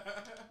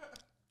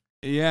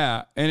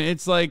 yeah, and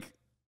it's like,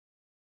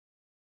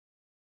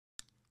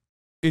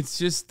 it's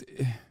just,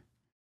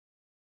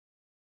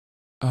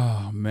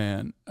 oh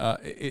man,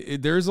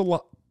 there's a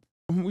lot.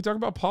 When we talk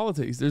about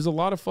politics, there's a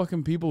lot of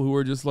fucking people who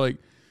are just like,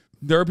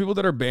 there are people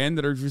that are banned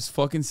that are just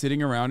fucking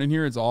sitting around in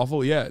here. It's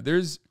awful. Yeah,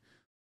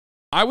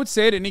 I would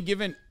say at any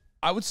given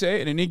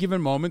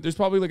moment, there's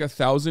probably like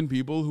 1,000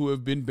 people who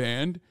have been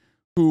banned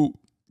who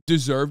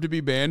deserve to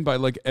be banned by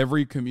like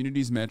every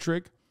community's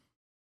metric,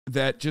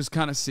 that just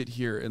kind of sit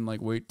here and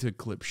like wait to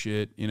clip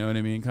shit. You know what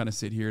I mean? Kind of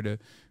sit here to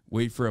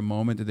wait for a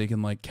moment that they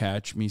can like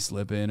catch me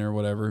slipping or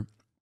whatever.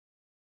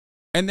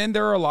 And then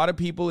there are a lot of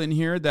people in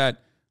here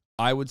that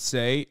I would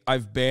say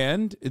I've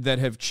banned that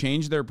have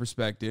changed their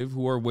perspective,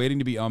 who are waiting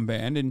to be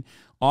unbanned. And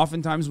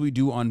oftentimes we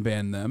do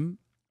unban them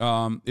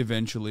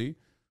eventually.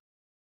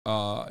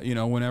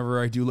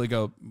 Whenever I do like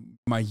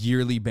my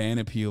yearly ban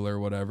appeal or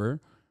whatever.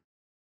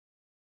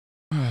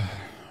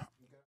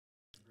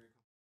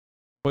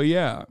 But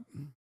yeah.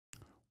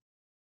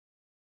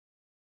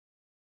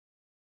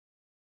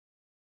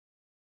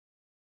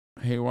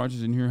 Hey,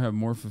 watchers in here have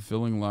more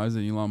fulfilling lives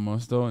than Elon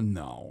Musk though?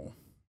 No.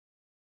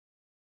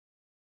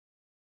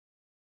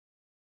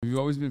 Have you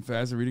always been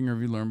fast at reading, or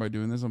have you learned by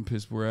doing this? I'm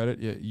pissed we're at it.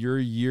 Yeah, your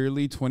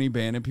yearly 20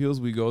 ban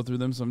appeals, we go through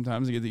them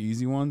sometimes to get the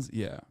easy ones.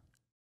 Yeah.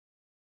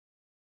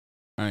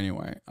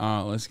 Anyway,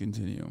 let's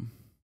continue.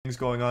 Things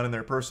going on in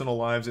their personal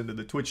lives into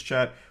the Twitch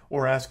chat,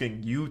 or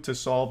asking you to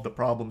solve the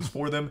problems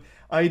for them.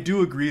 I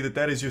do agree that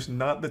that is just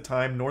not the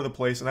time nor the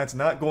place, and that's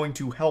not going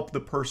to help the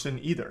person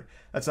either.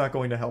 That's not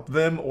going to help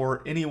them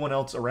or anyone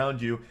else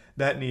around you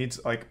that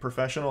needs like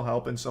professional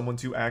help and someone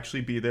to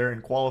actually be there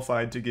and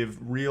qualified to give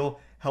real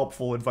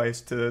helpful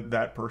advice to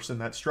that person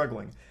that's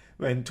struggling.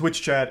 And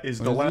Twitch chat is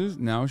the last.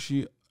 Now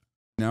she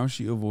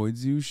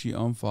avoids you. She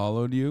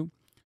unfollowed you.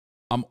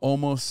 I'm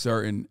almost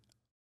certain.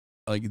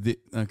 Like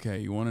okay,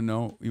 you want to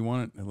know?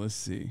 Let's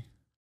see.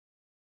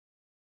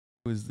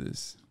 Who is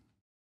this?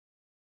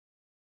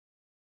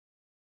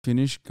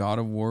 Finish God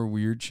of War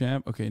weird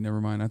champ. Okay, never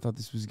mind. I thought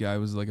this guy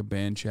was like a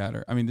band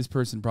chatter. I mean, this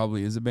person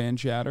probably is a band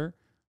chatter.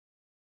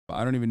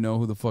 I don't even know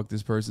who the fuck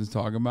this person's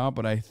talking about,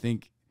 but I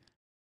think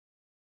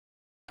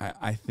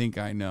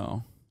I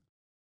know.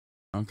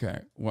 Okay.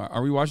 Well,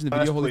 are we watching the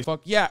video? Holy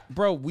fuck. Yeah,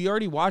 bro, we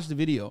already watched the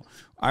video.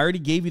 I already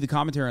gave you the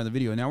commentary on the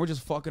video. Now we're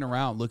just fucking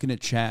around, looking at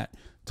chat,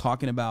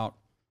 talking about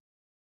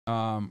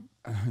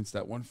it's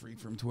that one freak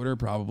from Twitter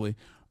probably.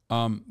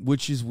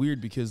 Which is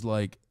weird because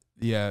like,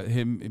 yeah,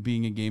 him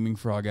being a gaming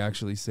frog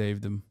actually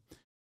saved him.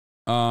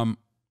 But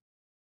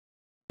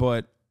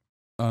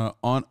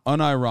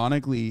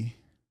unironically,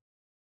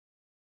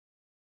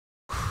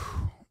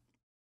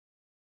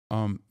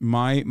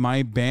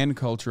 my band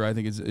culture I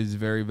think is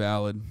very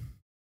valid.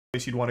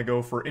 You'd want to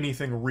go for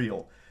anything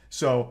real.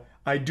 So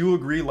I do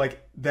agree,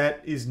 like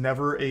that is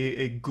never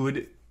a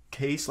good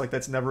case, like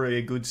that's never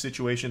a good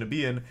situation to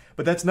be in,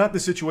 but that's not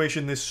the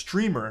situation this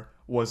streamer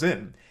was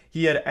in.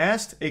 He had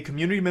asked a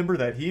community member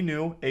that he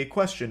knew a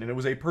question, and it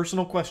was a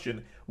personal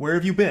question. Where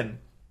have you been?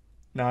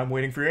 Now I'm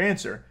waiting for your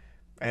answer.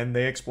 And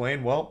they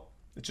explained, well,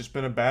 it's just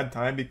been a bad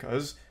time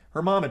because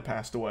her mom had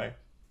passed away.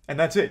 And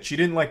that's it. She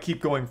didn't like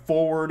keep going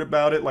forward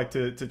about it, like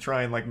to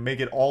try and like make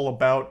it all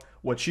about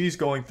what she's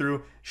going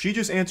through. She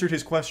just answered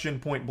his question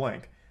point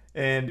blank.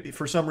 And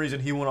for some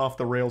reason he went off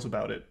the rails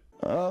about it.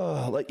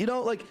 Like, you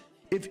know, like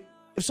if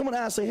someone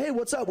asks, like, hey,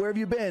 what's up? Where have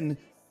you been?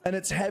 And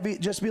it's heavy,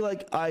 just be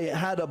like, I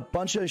had a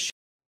bunch of shit.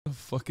 The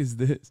fuck is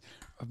this?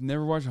 I've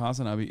never watched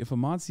Hasanabi. If a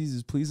mod sees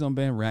this, please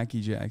unban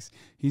Racky Jacks.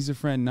 He's a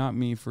friend, not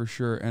me for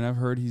sure. And I've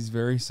heard he's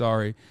very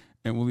sorry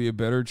and will be a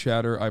better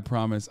chatter, I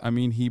promise. I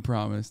mean, he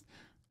promised.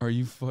 Are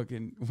you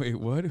fucking... Wait,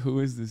 what? Who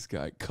is this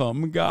guy?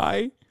 Cum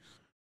guy?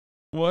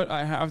 What?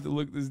 I have to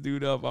look this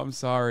dude up. I'm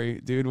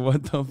sorry. Dude,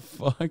 what the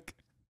fuck?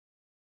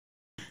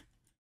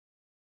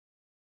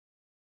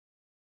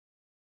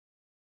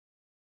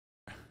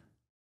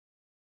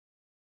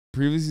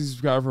 Previously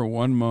subscribed for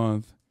 1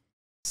 month.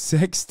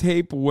 Sex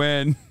tape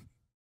when?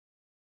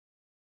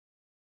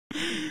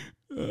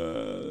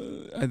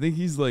 I think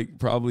he's like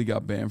probably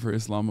got banned for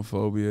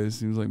Islamophobia. It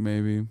seems like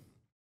maybe.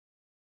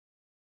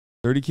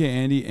 30K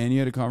Andy, and you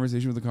had a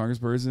conversation with a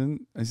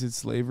congressperson. I said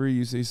slavery,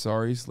 you say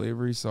sorry.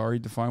 Slavery, sorry.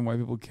 Define white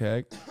people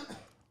keck.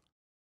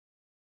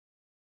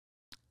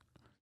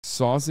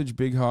 Sausage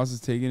Big Hoss is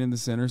taken in the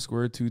center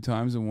square 2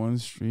 times in one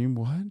stream.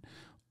 What?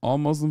 All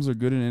Muslims are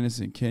good and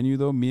innocent. Can you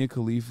though? Mia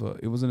Khalifa.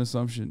 It was an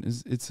assumption.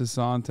 It's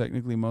Hasan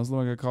technically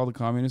Muslim? I got called a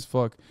communist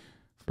fuck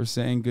for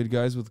saying good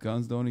guys with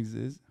guns don't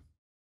exist.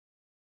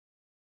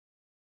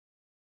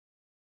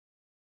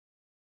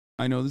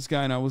 I know this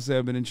guy, and I will say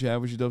I've been in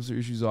chat where she dubs her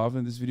issues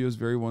often. This video is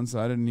very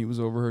one-sided, and he was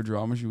over her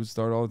drama. She would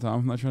start all the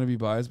time. I'm not trying to be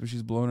biased, but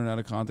she's blown it out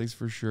of context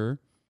for sure.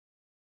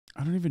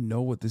 I don't even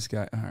know what this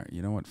guy... All right,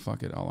 you know what?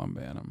 Fuck it. I'll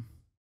unban him.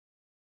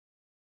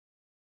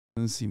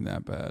 Doesn't seem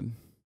that bad.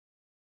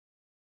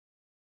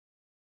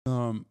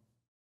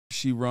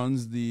 She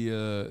runs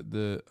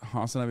the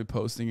Hasanabi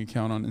posting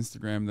account on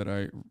Instagram that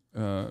I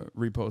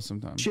repost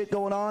sometimes. Shit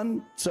going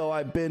on, so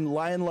I've been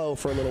lying low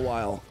for a little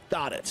while.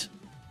 Got it.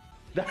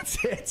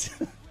 That's it.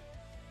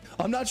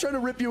 I'm not trying to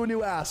rip you a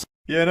new ass.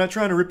 Yeah, not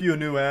trying to rip you a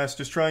new ass,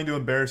 just trying to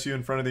embarrass you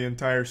in front of the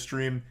entire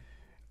stream.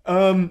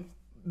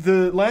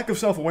 The lack of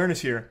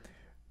self-awareness here.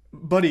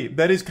 Buddy,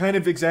 that is kind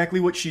of exactly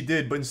what she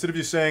did, but instead of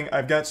just saying,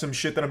 I've got some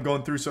shit that I'm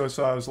going through, so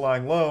I was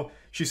lying low,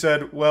 she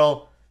said,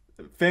 well,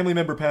 family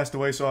member passed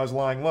away, so I was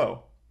lying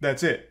low.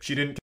 That's it. She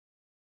didn't...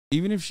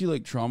 Even if she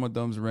like trauma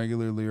dumps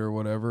regularly or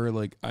whatever,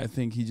 like I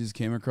think he just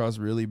came across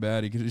really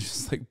bad. He could have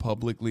just like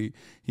publicly,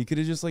 he could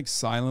have just like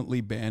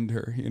silently banned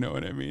her. You know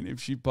what I mean?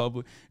 If she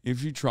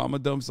trauma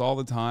dumps all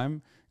the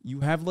time, you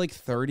have like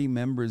 30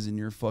 members in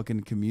your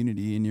fucking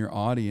community, in your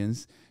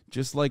audience.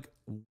 Just like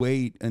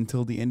wait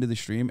until the end of the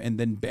stream and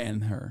then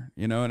ban her.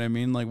 You know what I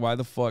mean? Like why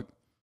the fuck?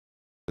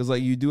 Because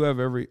like you do have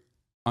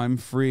I'm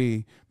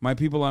free. My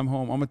people, I'm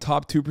home. I'm a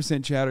top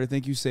 2% chatter.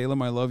 Thank you,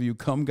 Salem. I love you.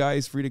 Come,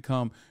 guys, free to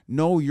come.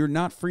 No, you're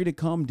not free to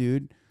come,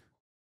 dude.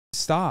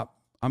 Stop.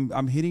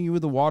 I'm hitting you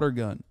with a water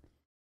gun.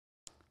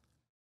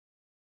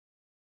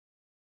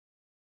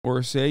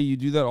 Or say you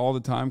do that all the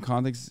time.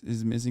 Context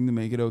is missing to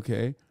make it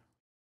okay.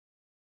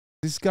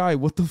 This guy,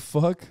 what the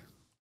fuck?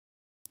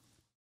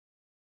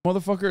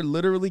 Motherfucker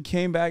literally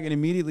came back and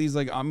immediately he's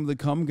like, I'm the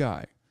cum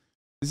guy.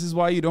 This is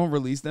why you don't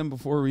release them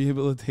before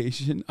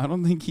rehabilitation. I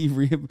don't think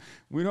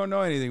we don't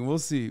know anything. We'll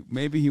see.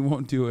 Maybe he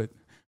won't do it.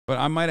 But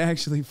I might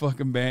actually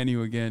fucking ban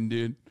you again,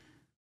 dude.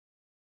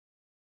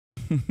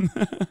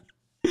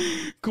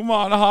 Come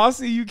on,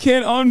 Hossie. You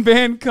can't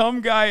unban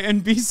cum guy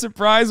and be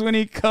surprised when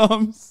he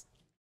comes.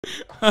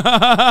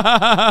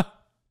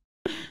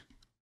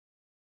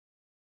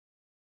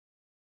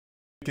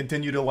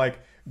 Continue to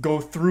like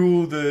go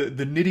through the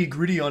nitty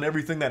gritty on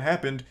everything that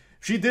happened.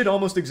 She did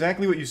almost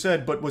exactly what you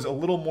said, but was a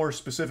little more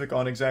specific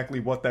on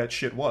exactly what that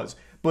shit was.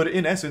 But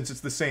in essence,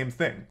 it's the same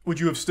thing. Would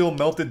you have still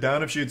melted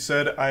down if she had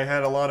said, I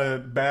had a lot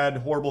of bad,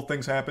 horrible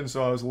things happen,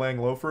 so I was laying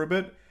low for a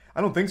bit?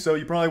 I don't think so.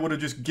 You probably would have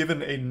just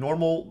given a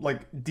normal,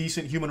 like,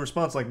 decent human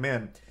response, like,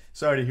 man,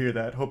 Sorry to hear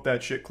that. Hope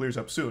that shit clears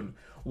up soon.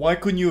 Why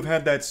couldn't you have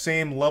had that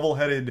same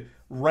level-headed,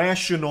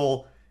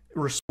 rational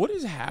response? What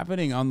is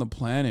happening on the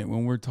planet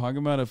when we're talking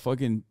about a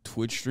fucking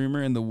Twitch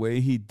streamer and the way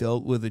he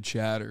dealt with a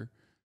chatter?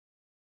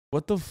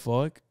 What the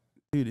fuck?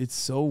 Dude, it's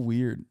so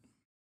weird.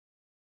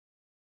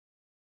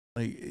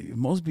 Like, it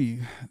must be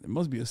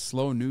a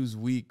slow news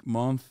week,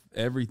 month,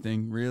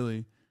 everything,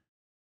 really.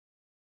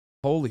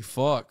 Holy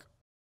fuck.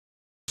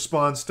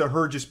 Response to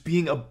her just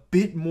being a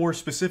bit more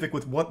specific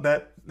with what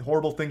that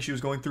horrible thing she was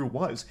going through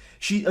was.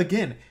 She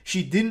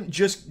didn't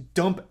just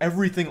dump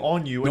everything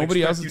on you.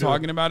 Nobody else is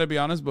talking about it, to be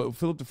honest, but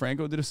Philip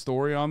DeFranco did a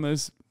story on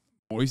this.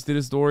 Moist did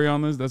a story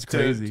on this. That's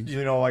crazy.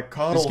 You know, like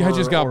coddle this guy her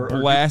just got or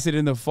blasted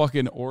in the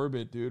fucking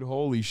orbit, dude.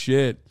 Holy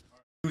shit.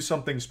 Do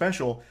something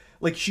special.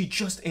 Like, she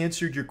just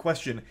answered your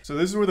question. So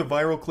this is where the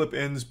viral clip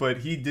ends, but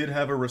he did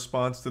have a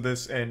response to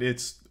this, and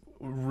it's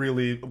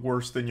really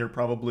worse than you're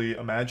probably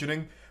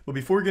imagining. But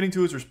before getting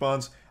to his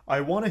response, I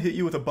want to hit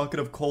you with a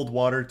bucket of cold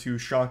water to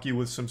shock you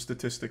with some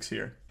statistics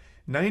here.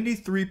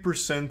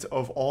 93%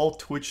 of all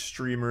Twitch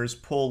streamers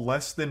pull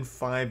less than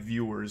 5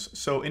 viewers,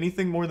 so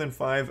anything more than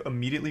 5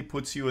 immediately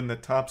puts you in the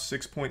top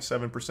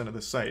 6.7% of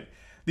the site.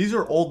 These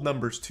are old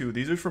numbers too.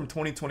 These are from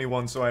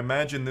 2021, so I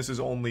imagine this is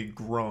only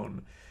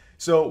grown.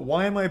 So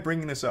why am I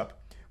bringing this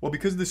up? Well,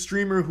 because the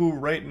streamer who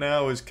right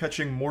now is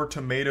catching more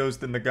tomatoes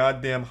than the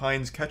goddamn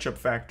Heinz ketchup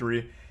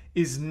factory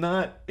is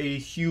not a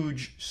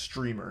huge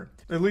streamer.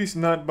 At least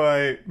not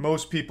by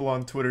most people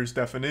on Twitter's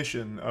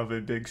definition of a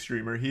big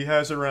streamer. He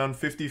has around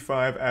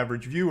 55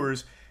 average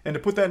viewers, and to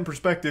put that in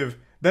perspective,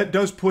 that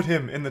does put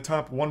him in the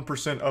top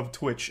 1% of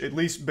Twitch, at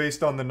least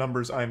based on the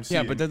numbers I'm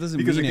seeing. Yeah, but that doesn't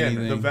because mean again,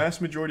 anything. the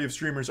vast majority of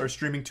streamers are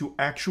streaming to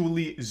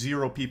actually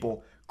 0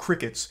 people.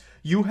 Crickets.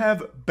 You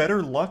have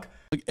better luck.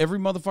 Like, every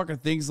motherfucker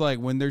thinks, like,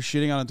 when they're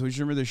shitting on a Twitch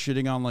streamer, they're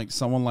shitting on, like,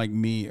 someone like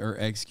me or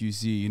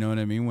XQC, you know what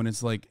I mean? When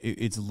it's like,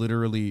 it's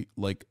literally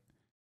like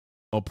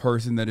a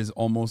person that is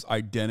almost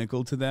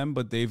identical to them,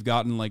 but they've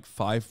gotten like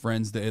 5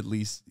 friends to at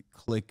least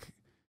click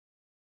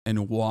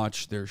and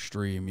watch their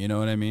stream, you know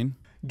what I mean?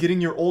 Getting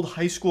your old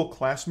high school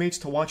classmates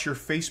to watch your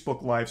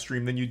Facebook live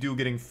stream than you do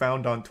getting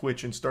found on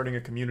Twitch and starting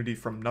a community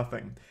from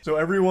nothing. So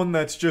everyone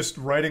that's just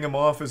writing them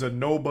off as a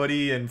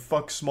nobody and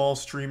fuck small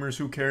streamers,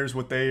 who cares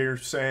what they are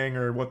saying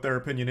or what their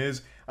opinion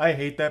is, I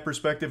hate that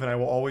perspective and I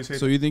will always hate.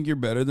 So you think you're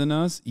better than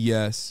us?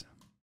 Yes.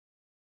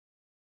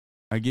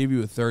 I gave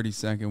you a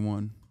 30-second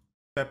one.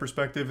 That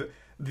perspective.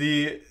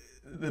 The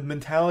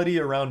mentality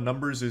around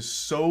numbers is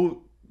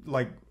so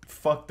like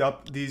fucked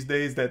up these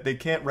days that they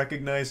can't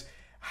recognize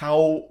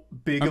how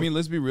big I mean,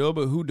 let's be real,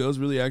 but who does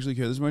really actually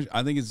care this much?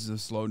 I think it's a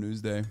slow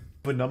news day.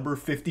 of a number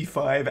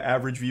 55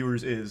 average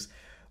viewers is.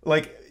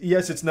 Like,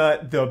 yes, it's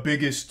not the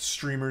biggest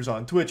streamers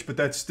on Twitch, but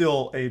that's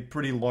still a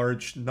pretty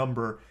large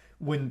number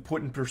when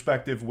put in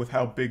perspective with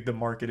how big the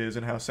market is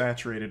and how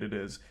saturated it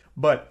is.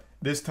 But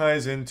this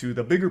ties into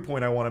the bigger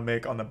point I want to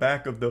make on the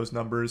back of those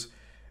numbers.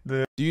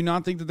 Do you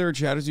not think that there are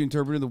chatters you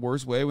interpreted the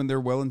worst way when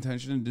they're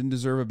well-intentioned and didn't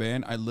deserve a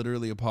ban? I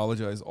literally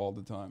apologize all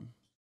the time.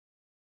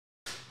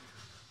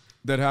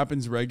 That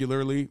happens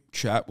regularly.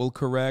 Chat will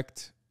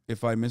correct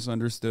if I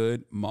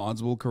misunderstood.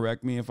 Mods will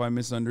correct me if I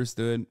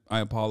misunderstood. I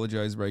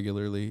apologize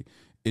regularly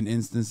in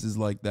instances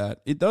like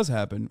that. It does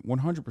happen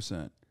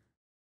 100%,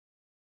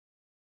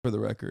 for the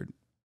record.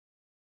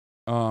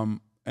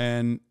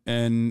 And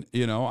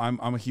you know, I'm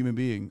a human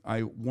being.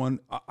 I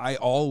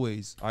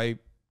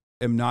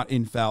am not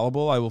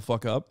infallible. I will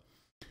fuck up.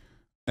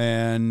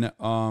 And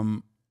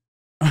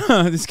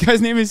this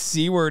guy's name is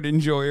C-word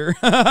enjoyer.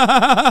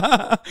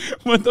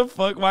 What the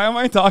fuck? Why am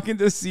I talking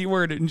to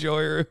C-word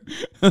enjoyer?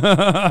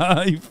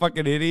 You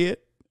fucking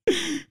idiot.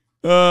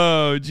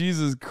 Oh,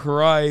 Jesus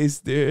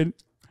Christ, dude.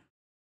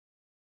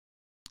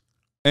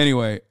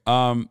 Anyway,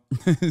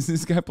 is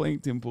this guy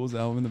playing Tim Pool's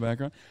album in the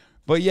background?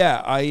 But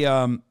yeah,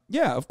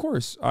 yeah, of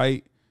course.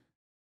 I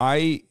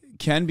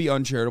can be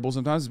uncharitable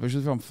sometimes,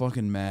 especially if I'm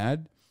fucking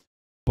mad.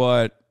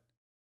 But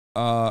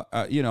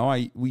you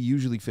know, we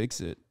usually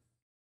fix it.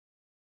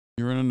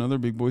 You're in another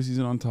Big Boy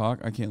season on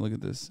Talk. I can't look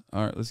at this.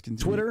 All right, let's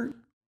continue. Twitter.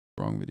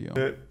 Wrong video.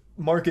 The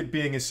market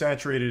being as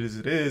saturated as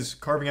it is,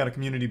 carving out a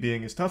community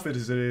being as tough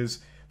as it is,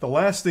 the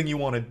last thing you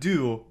want to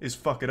do is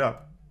fuck it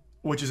up.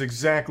 Which is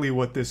exactly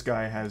what this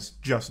guy has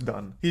just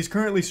done. He's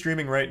currently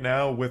streaming right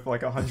now with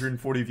like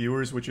 140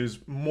 viewers, which is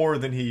more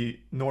than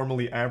he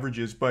normally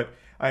averages, but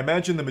I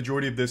imagine the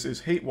majority of this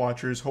is hate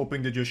watchers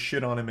hoping to just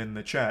shit on him in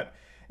the chat.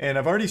 And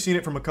I've already seen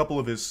it from a couple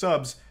of his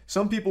subs.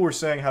 Some people were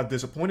saying how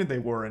disappointed they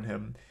were in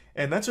him.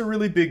 And that's a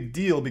really big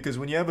deal because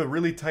when you have a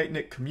really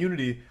tight-knit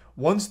community,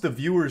 once the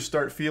viewers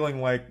start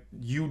feeling like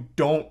you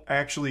don't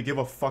actually give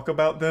a fuck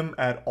about them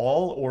at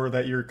all, or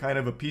that you're kind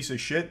of a piece of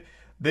shit,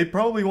 they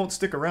probably won't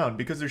stick around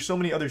because there's so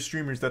many other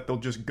streamers that they'll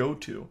just go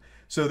to.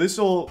 So this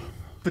will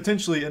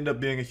potentially end up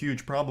being a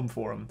huge problem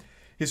for him.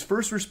 His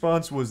first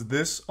response was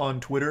this on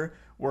Twitter,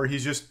 where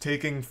he's just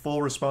taking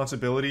full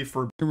responsibility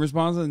for... In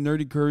response to the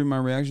nerdy Kirby, my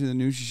reaction to the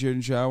news she shared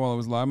in chat while I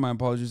was live, my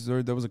apologies.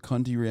 That was a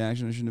cunty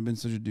reaction. I shouldn't have been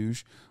such a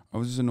douche. I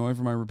was just annoyed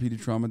from my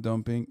repeated trauma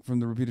dumping,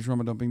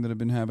 that had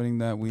been happening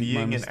that week.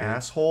 Being an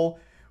asshole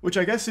which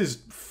I guess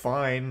is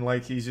fine.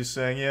 Like, he's just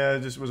saying, yeah,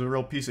 this was a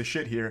real piece of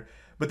shit here.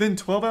 But then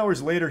 12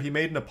 hours later, he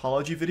made an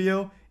apology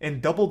video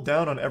and doubled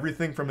down on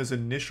everything from his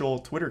initial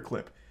Twitter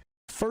clip.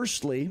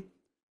 Firstly,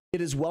 it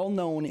is well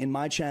known in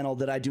my channel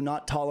that I do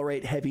not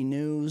tolerate heavy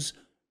news,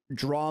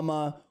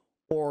 drama,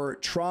 or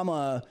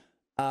trauma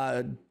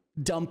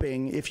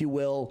dumping, if you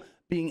will,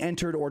 being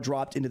entered or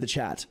dropped into the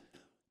chat.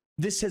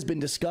 This has been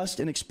discussed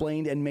and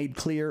explained and made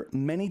clear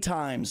many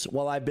times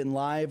while I've been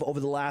live over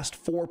the last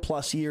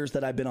 4+ years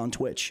that I've been on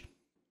Twitch.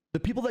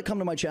 The people that come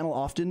to my channel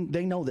often,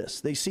 they know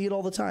this. They see it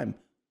all the time.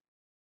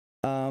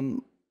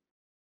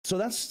 So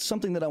that's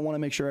something that I want to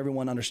make sure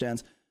everyone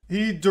understands.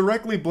 He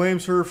directly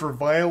blames her for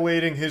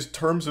violating his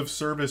terms of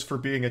service for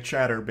being a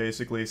chatter,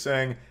 basically,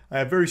 saying, I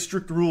have very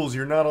strict rules,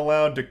 you're not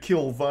allowed to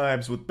kill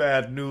vibes with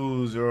bad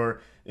news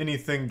or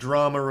anything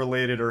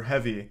drama-related or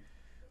heavy.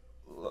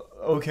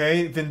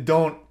 Okay, then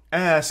don't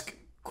ask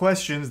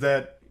questions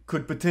that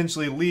could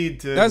potentially lead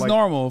to... That's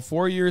normal.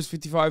 4 years,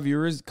 55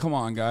 viewers. Come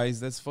on, guys.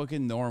 That's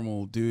fucking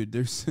normal, dude.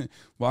 There's...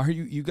 Why are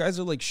you guys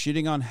are like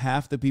shitting on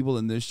half the people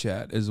in this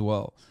chat as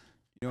well.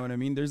 You know what I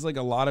mean? There's like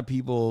a lot of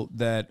people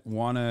that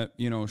want to,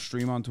 you know,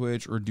 stream on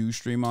Twitch or do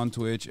stream on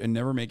Twitch and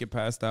never make it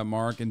past that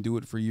mark and do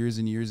it for years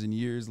and years and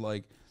years.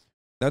 Like,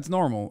 that's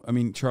normal. I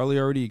mean, Charlie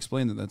already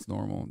explained that that's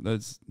normal.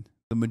 That's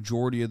the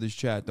majority of this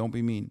chat. Don't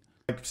be mean.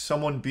 Like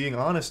someone being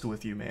honest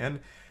with you,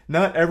 man.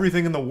 Not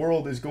everything in the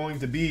world is going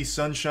to be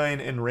sunshine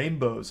and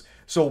rainbows.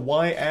 So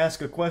why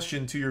ask a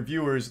question to your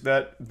viewers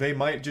that they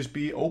might just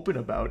be open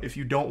about if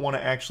you don't want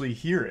to actually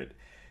hear it?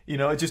 You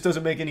know, it just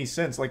doesn't make any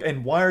sense. Like,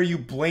 and why are you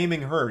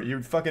blaming her?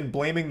 You're fucking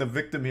blaming the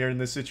victim here in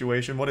this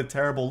situation. What a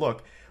terrible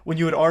look. When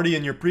you had already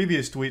in your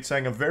previous tweet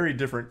sang a very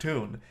different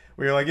tune.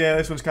 Where you're like, yeah,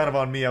 this one's kind of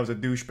on me. I was a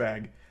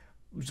douchebag.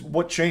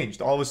 What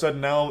changed? All of a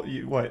sudden now,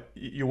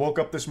 you woke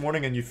up this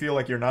morning and you feel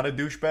like you're not a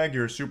douchebag,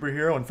 you're a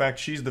superhero. In fact,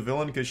 she's the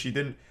villain because she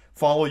didn't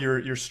follow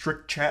your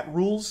strict chat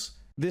rules.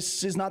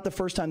 This is not the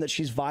first time that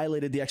she's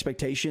violated the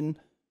expectation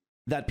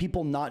that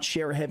people not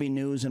share heavy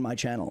news in my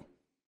channel.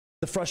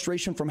 The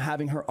frustration from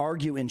having her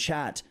argue in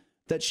chat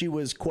that she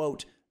was,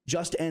 quote,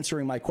 just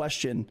answering my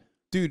question.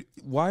 Dude,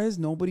 why has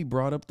nobody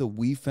brought up the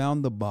 "we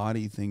found the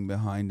body" thing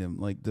behind him?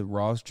 Like the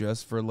Ross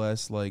Dress for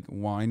Less, like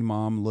wine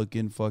mom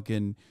looking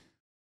fucking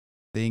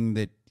thing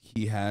that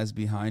he has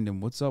behind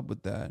him. What's up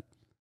with that?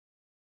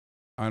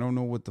 I don't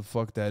know what the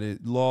fuck that is.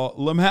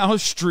 Lamau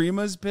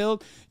streamers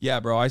build? Yeah,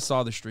 bro, I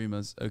saw the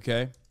streamers,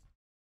 okay?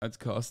 That's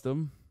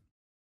custom.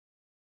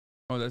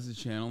 Oh, that's the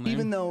channel name?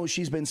 Even though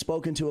she's been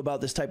spoken to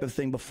about this type of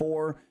thing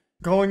before.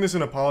 Calling this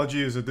an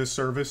apology is a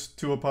disservice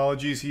to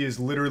apologies. He is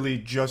literally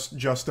just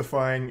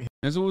justifying.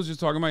 That's what I was just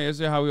talking about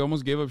yesterday, how we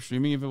almost gave up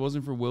streaming if it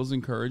wasn't for Will's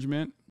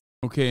encouragement.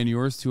 Okay, and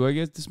yours too, I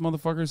guess. This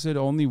motherfucker said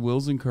only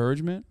Will's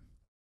encouragement.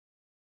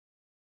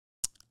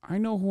 I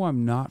know who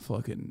I'm not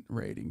fucking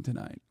raiding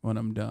tonight when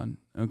I'm done,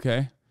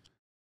 okay?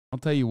 I'll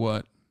tell you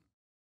what.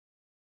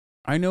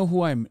 I know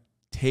who I'm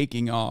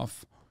taking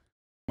off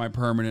my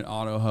permanent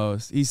auto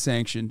host. He's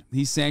sanctioned.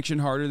 He's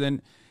sanctioned harder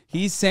than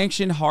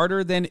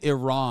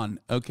Iran,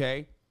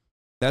 okay?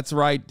 That's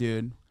right,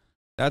 dude.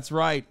 That's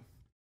right.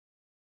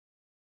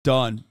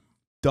 Done.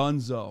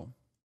 Dunzo.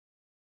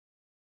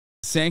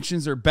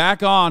 Sanctions are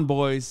back on,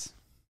 boys.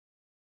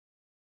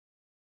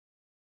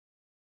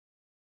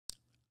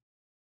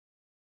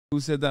 Who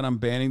said that I'm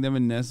banning them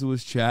in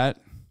Nezua's chat?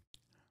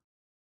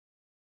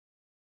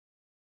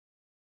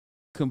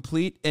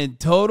 Complete and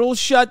total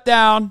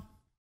shutdown.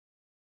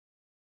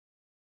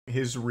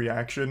 His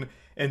reaction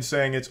and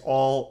saying it's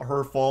all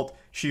her fault.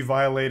 She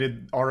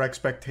violated our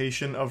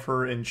expectation of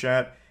her in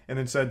chat and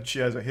then said she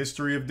has a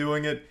history of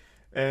doing it.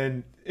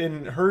 And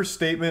in her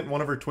statement,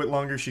 one of her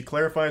twitlongers, she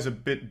clarifies a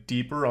bit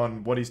deeper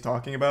on what he's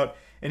talking about.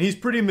 And he's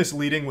pretty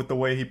misleading with the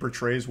way he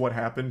portrays what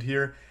happened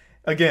here.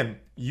 Again,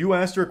 you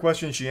asked her a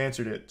question, she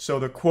answered it. So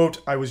the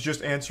quote, I was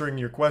just answering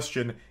your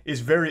question,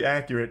 is very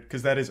accurate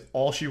because that is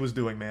all she was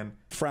doing, man.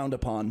 Frowned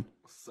upon.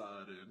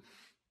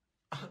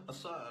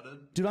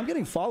 Dude, I'm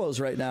getting follows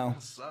right now.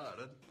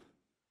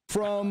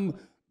 From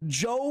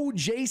Joe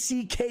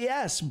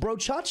JCKS. Bro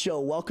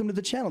Chacho, welcome to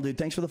the channel, dude.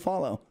 Thanks for the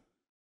follow.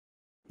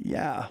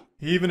 Yeah.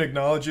 He even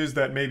acknowledges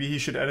that maybe he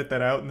should edit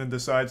that out and then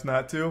decides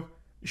not to.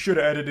 He should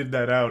have edited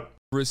that out.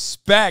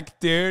 Respect,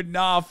 dude.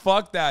 Nah,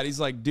 fuck that. He's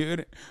like,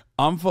 dude,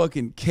 I'm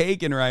fucking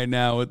caking right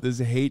now with this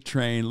hate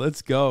train.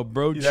 Let's go,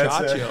 bro.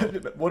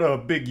 Chacho. What a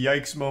big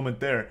yikes moment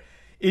there.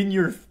 In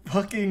your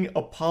fucking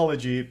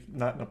apology,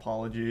 not an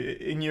apology,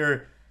 in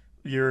your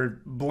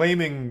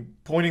blaming,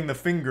 pointing the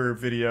finger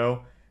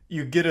video,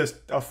 you get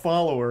a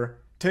follower,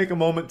 take a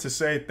moment to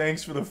say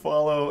thanks for the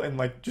follow and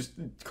like just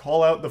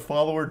call out the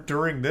follower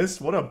during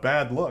this. What a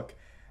bad look.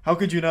 How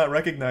could you not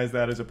recognize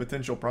that as a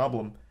potential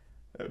problem?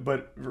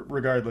 But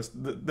regardless,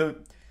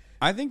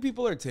 I think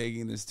people are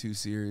taking this too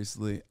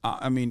seriously.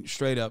 I mean,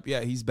 straight up,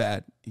 yeah, he's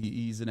bad.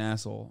 He's an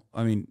asshole.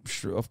 I mean,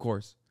 sure, of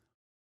course.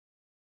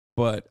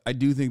 But I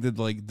do think that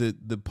like the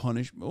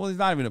punishment, well, it's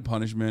not even a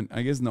punishment.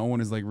 I guess no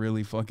one is like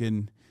really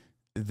fucking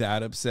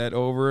that upset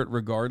over it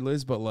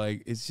regardless. But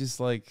like, it's just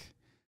like,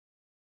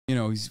 You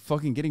know, he's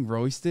fucking getting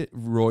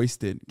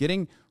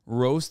getting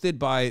roasted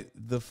by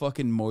the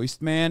fucking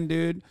Moist man,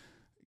 dude.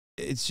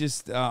 It's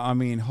just, I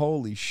mean,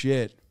 holy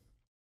shit.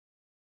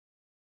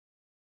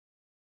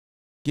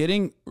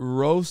 Getting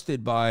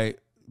roasted by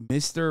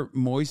Mr.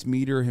 Moist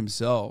Meter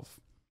himself.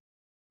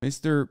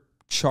 Mr.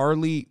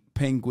 Charlie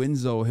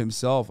Penguinzo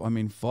himself. I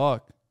mean,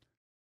 fuck.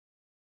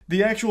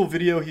 The actual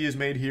video he has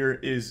made here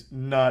is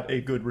not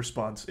a good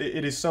response.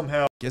 It is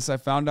somehow... Guess I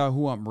found out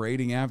who I'm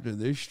rating after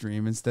this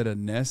stream instead of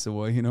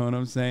Nessawa, you know what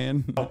I'm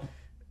saying?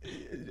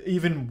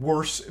 even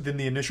worse than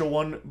the initial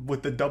one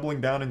with the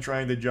doubling down and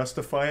trying to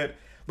justify it.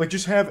 Like,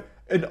 just have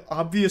an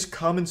obvious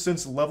common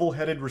sense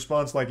level-headed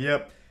response like,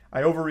 yep,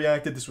 I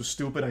overreacted, this was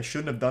stupid, I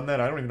shouldn't have done that,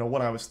 I don't even know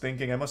what I was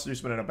thinking, I must have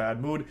just been in a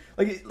bad mood.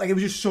 Like it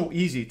was just so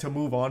easy to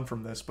move on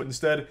from this, but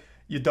instead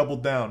you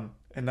doubled down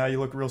and now you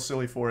look real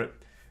silly for it.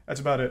 That's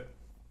about it.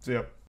 So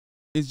yeah.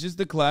 It's just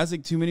the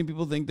classic, too many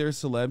people think they're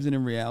celebs, and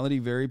in reality,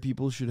 very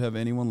people should have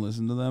anyone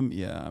listen to them.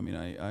 Yeah, I mean,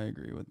 I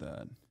agree with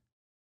that.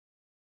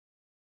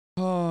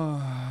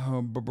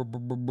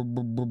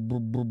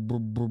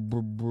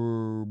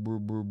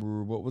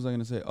 What was I going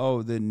to say?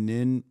 Oh, the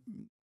NIM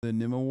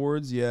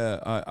Awards? Yeah,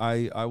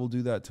 I will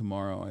do that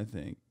tomorrow, I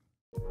think.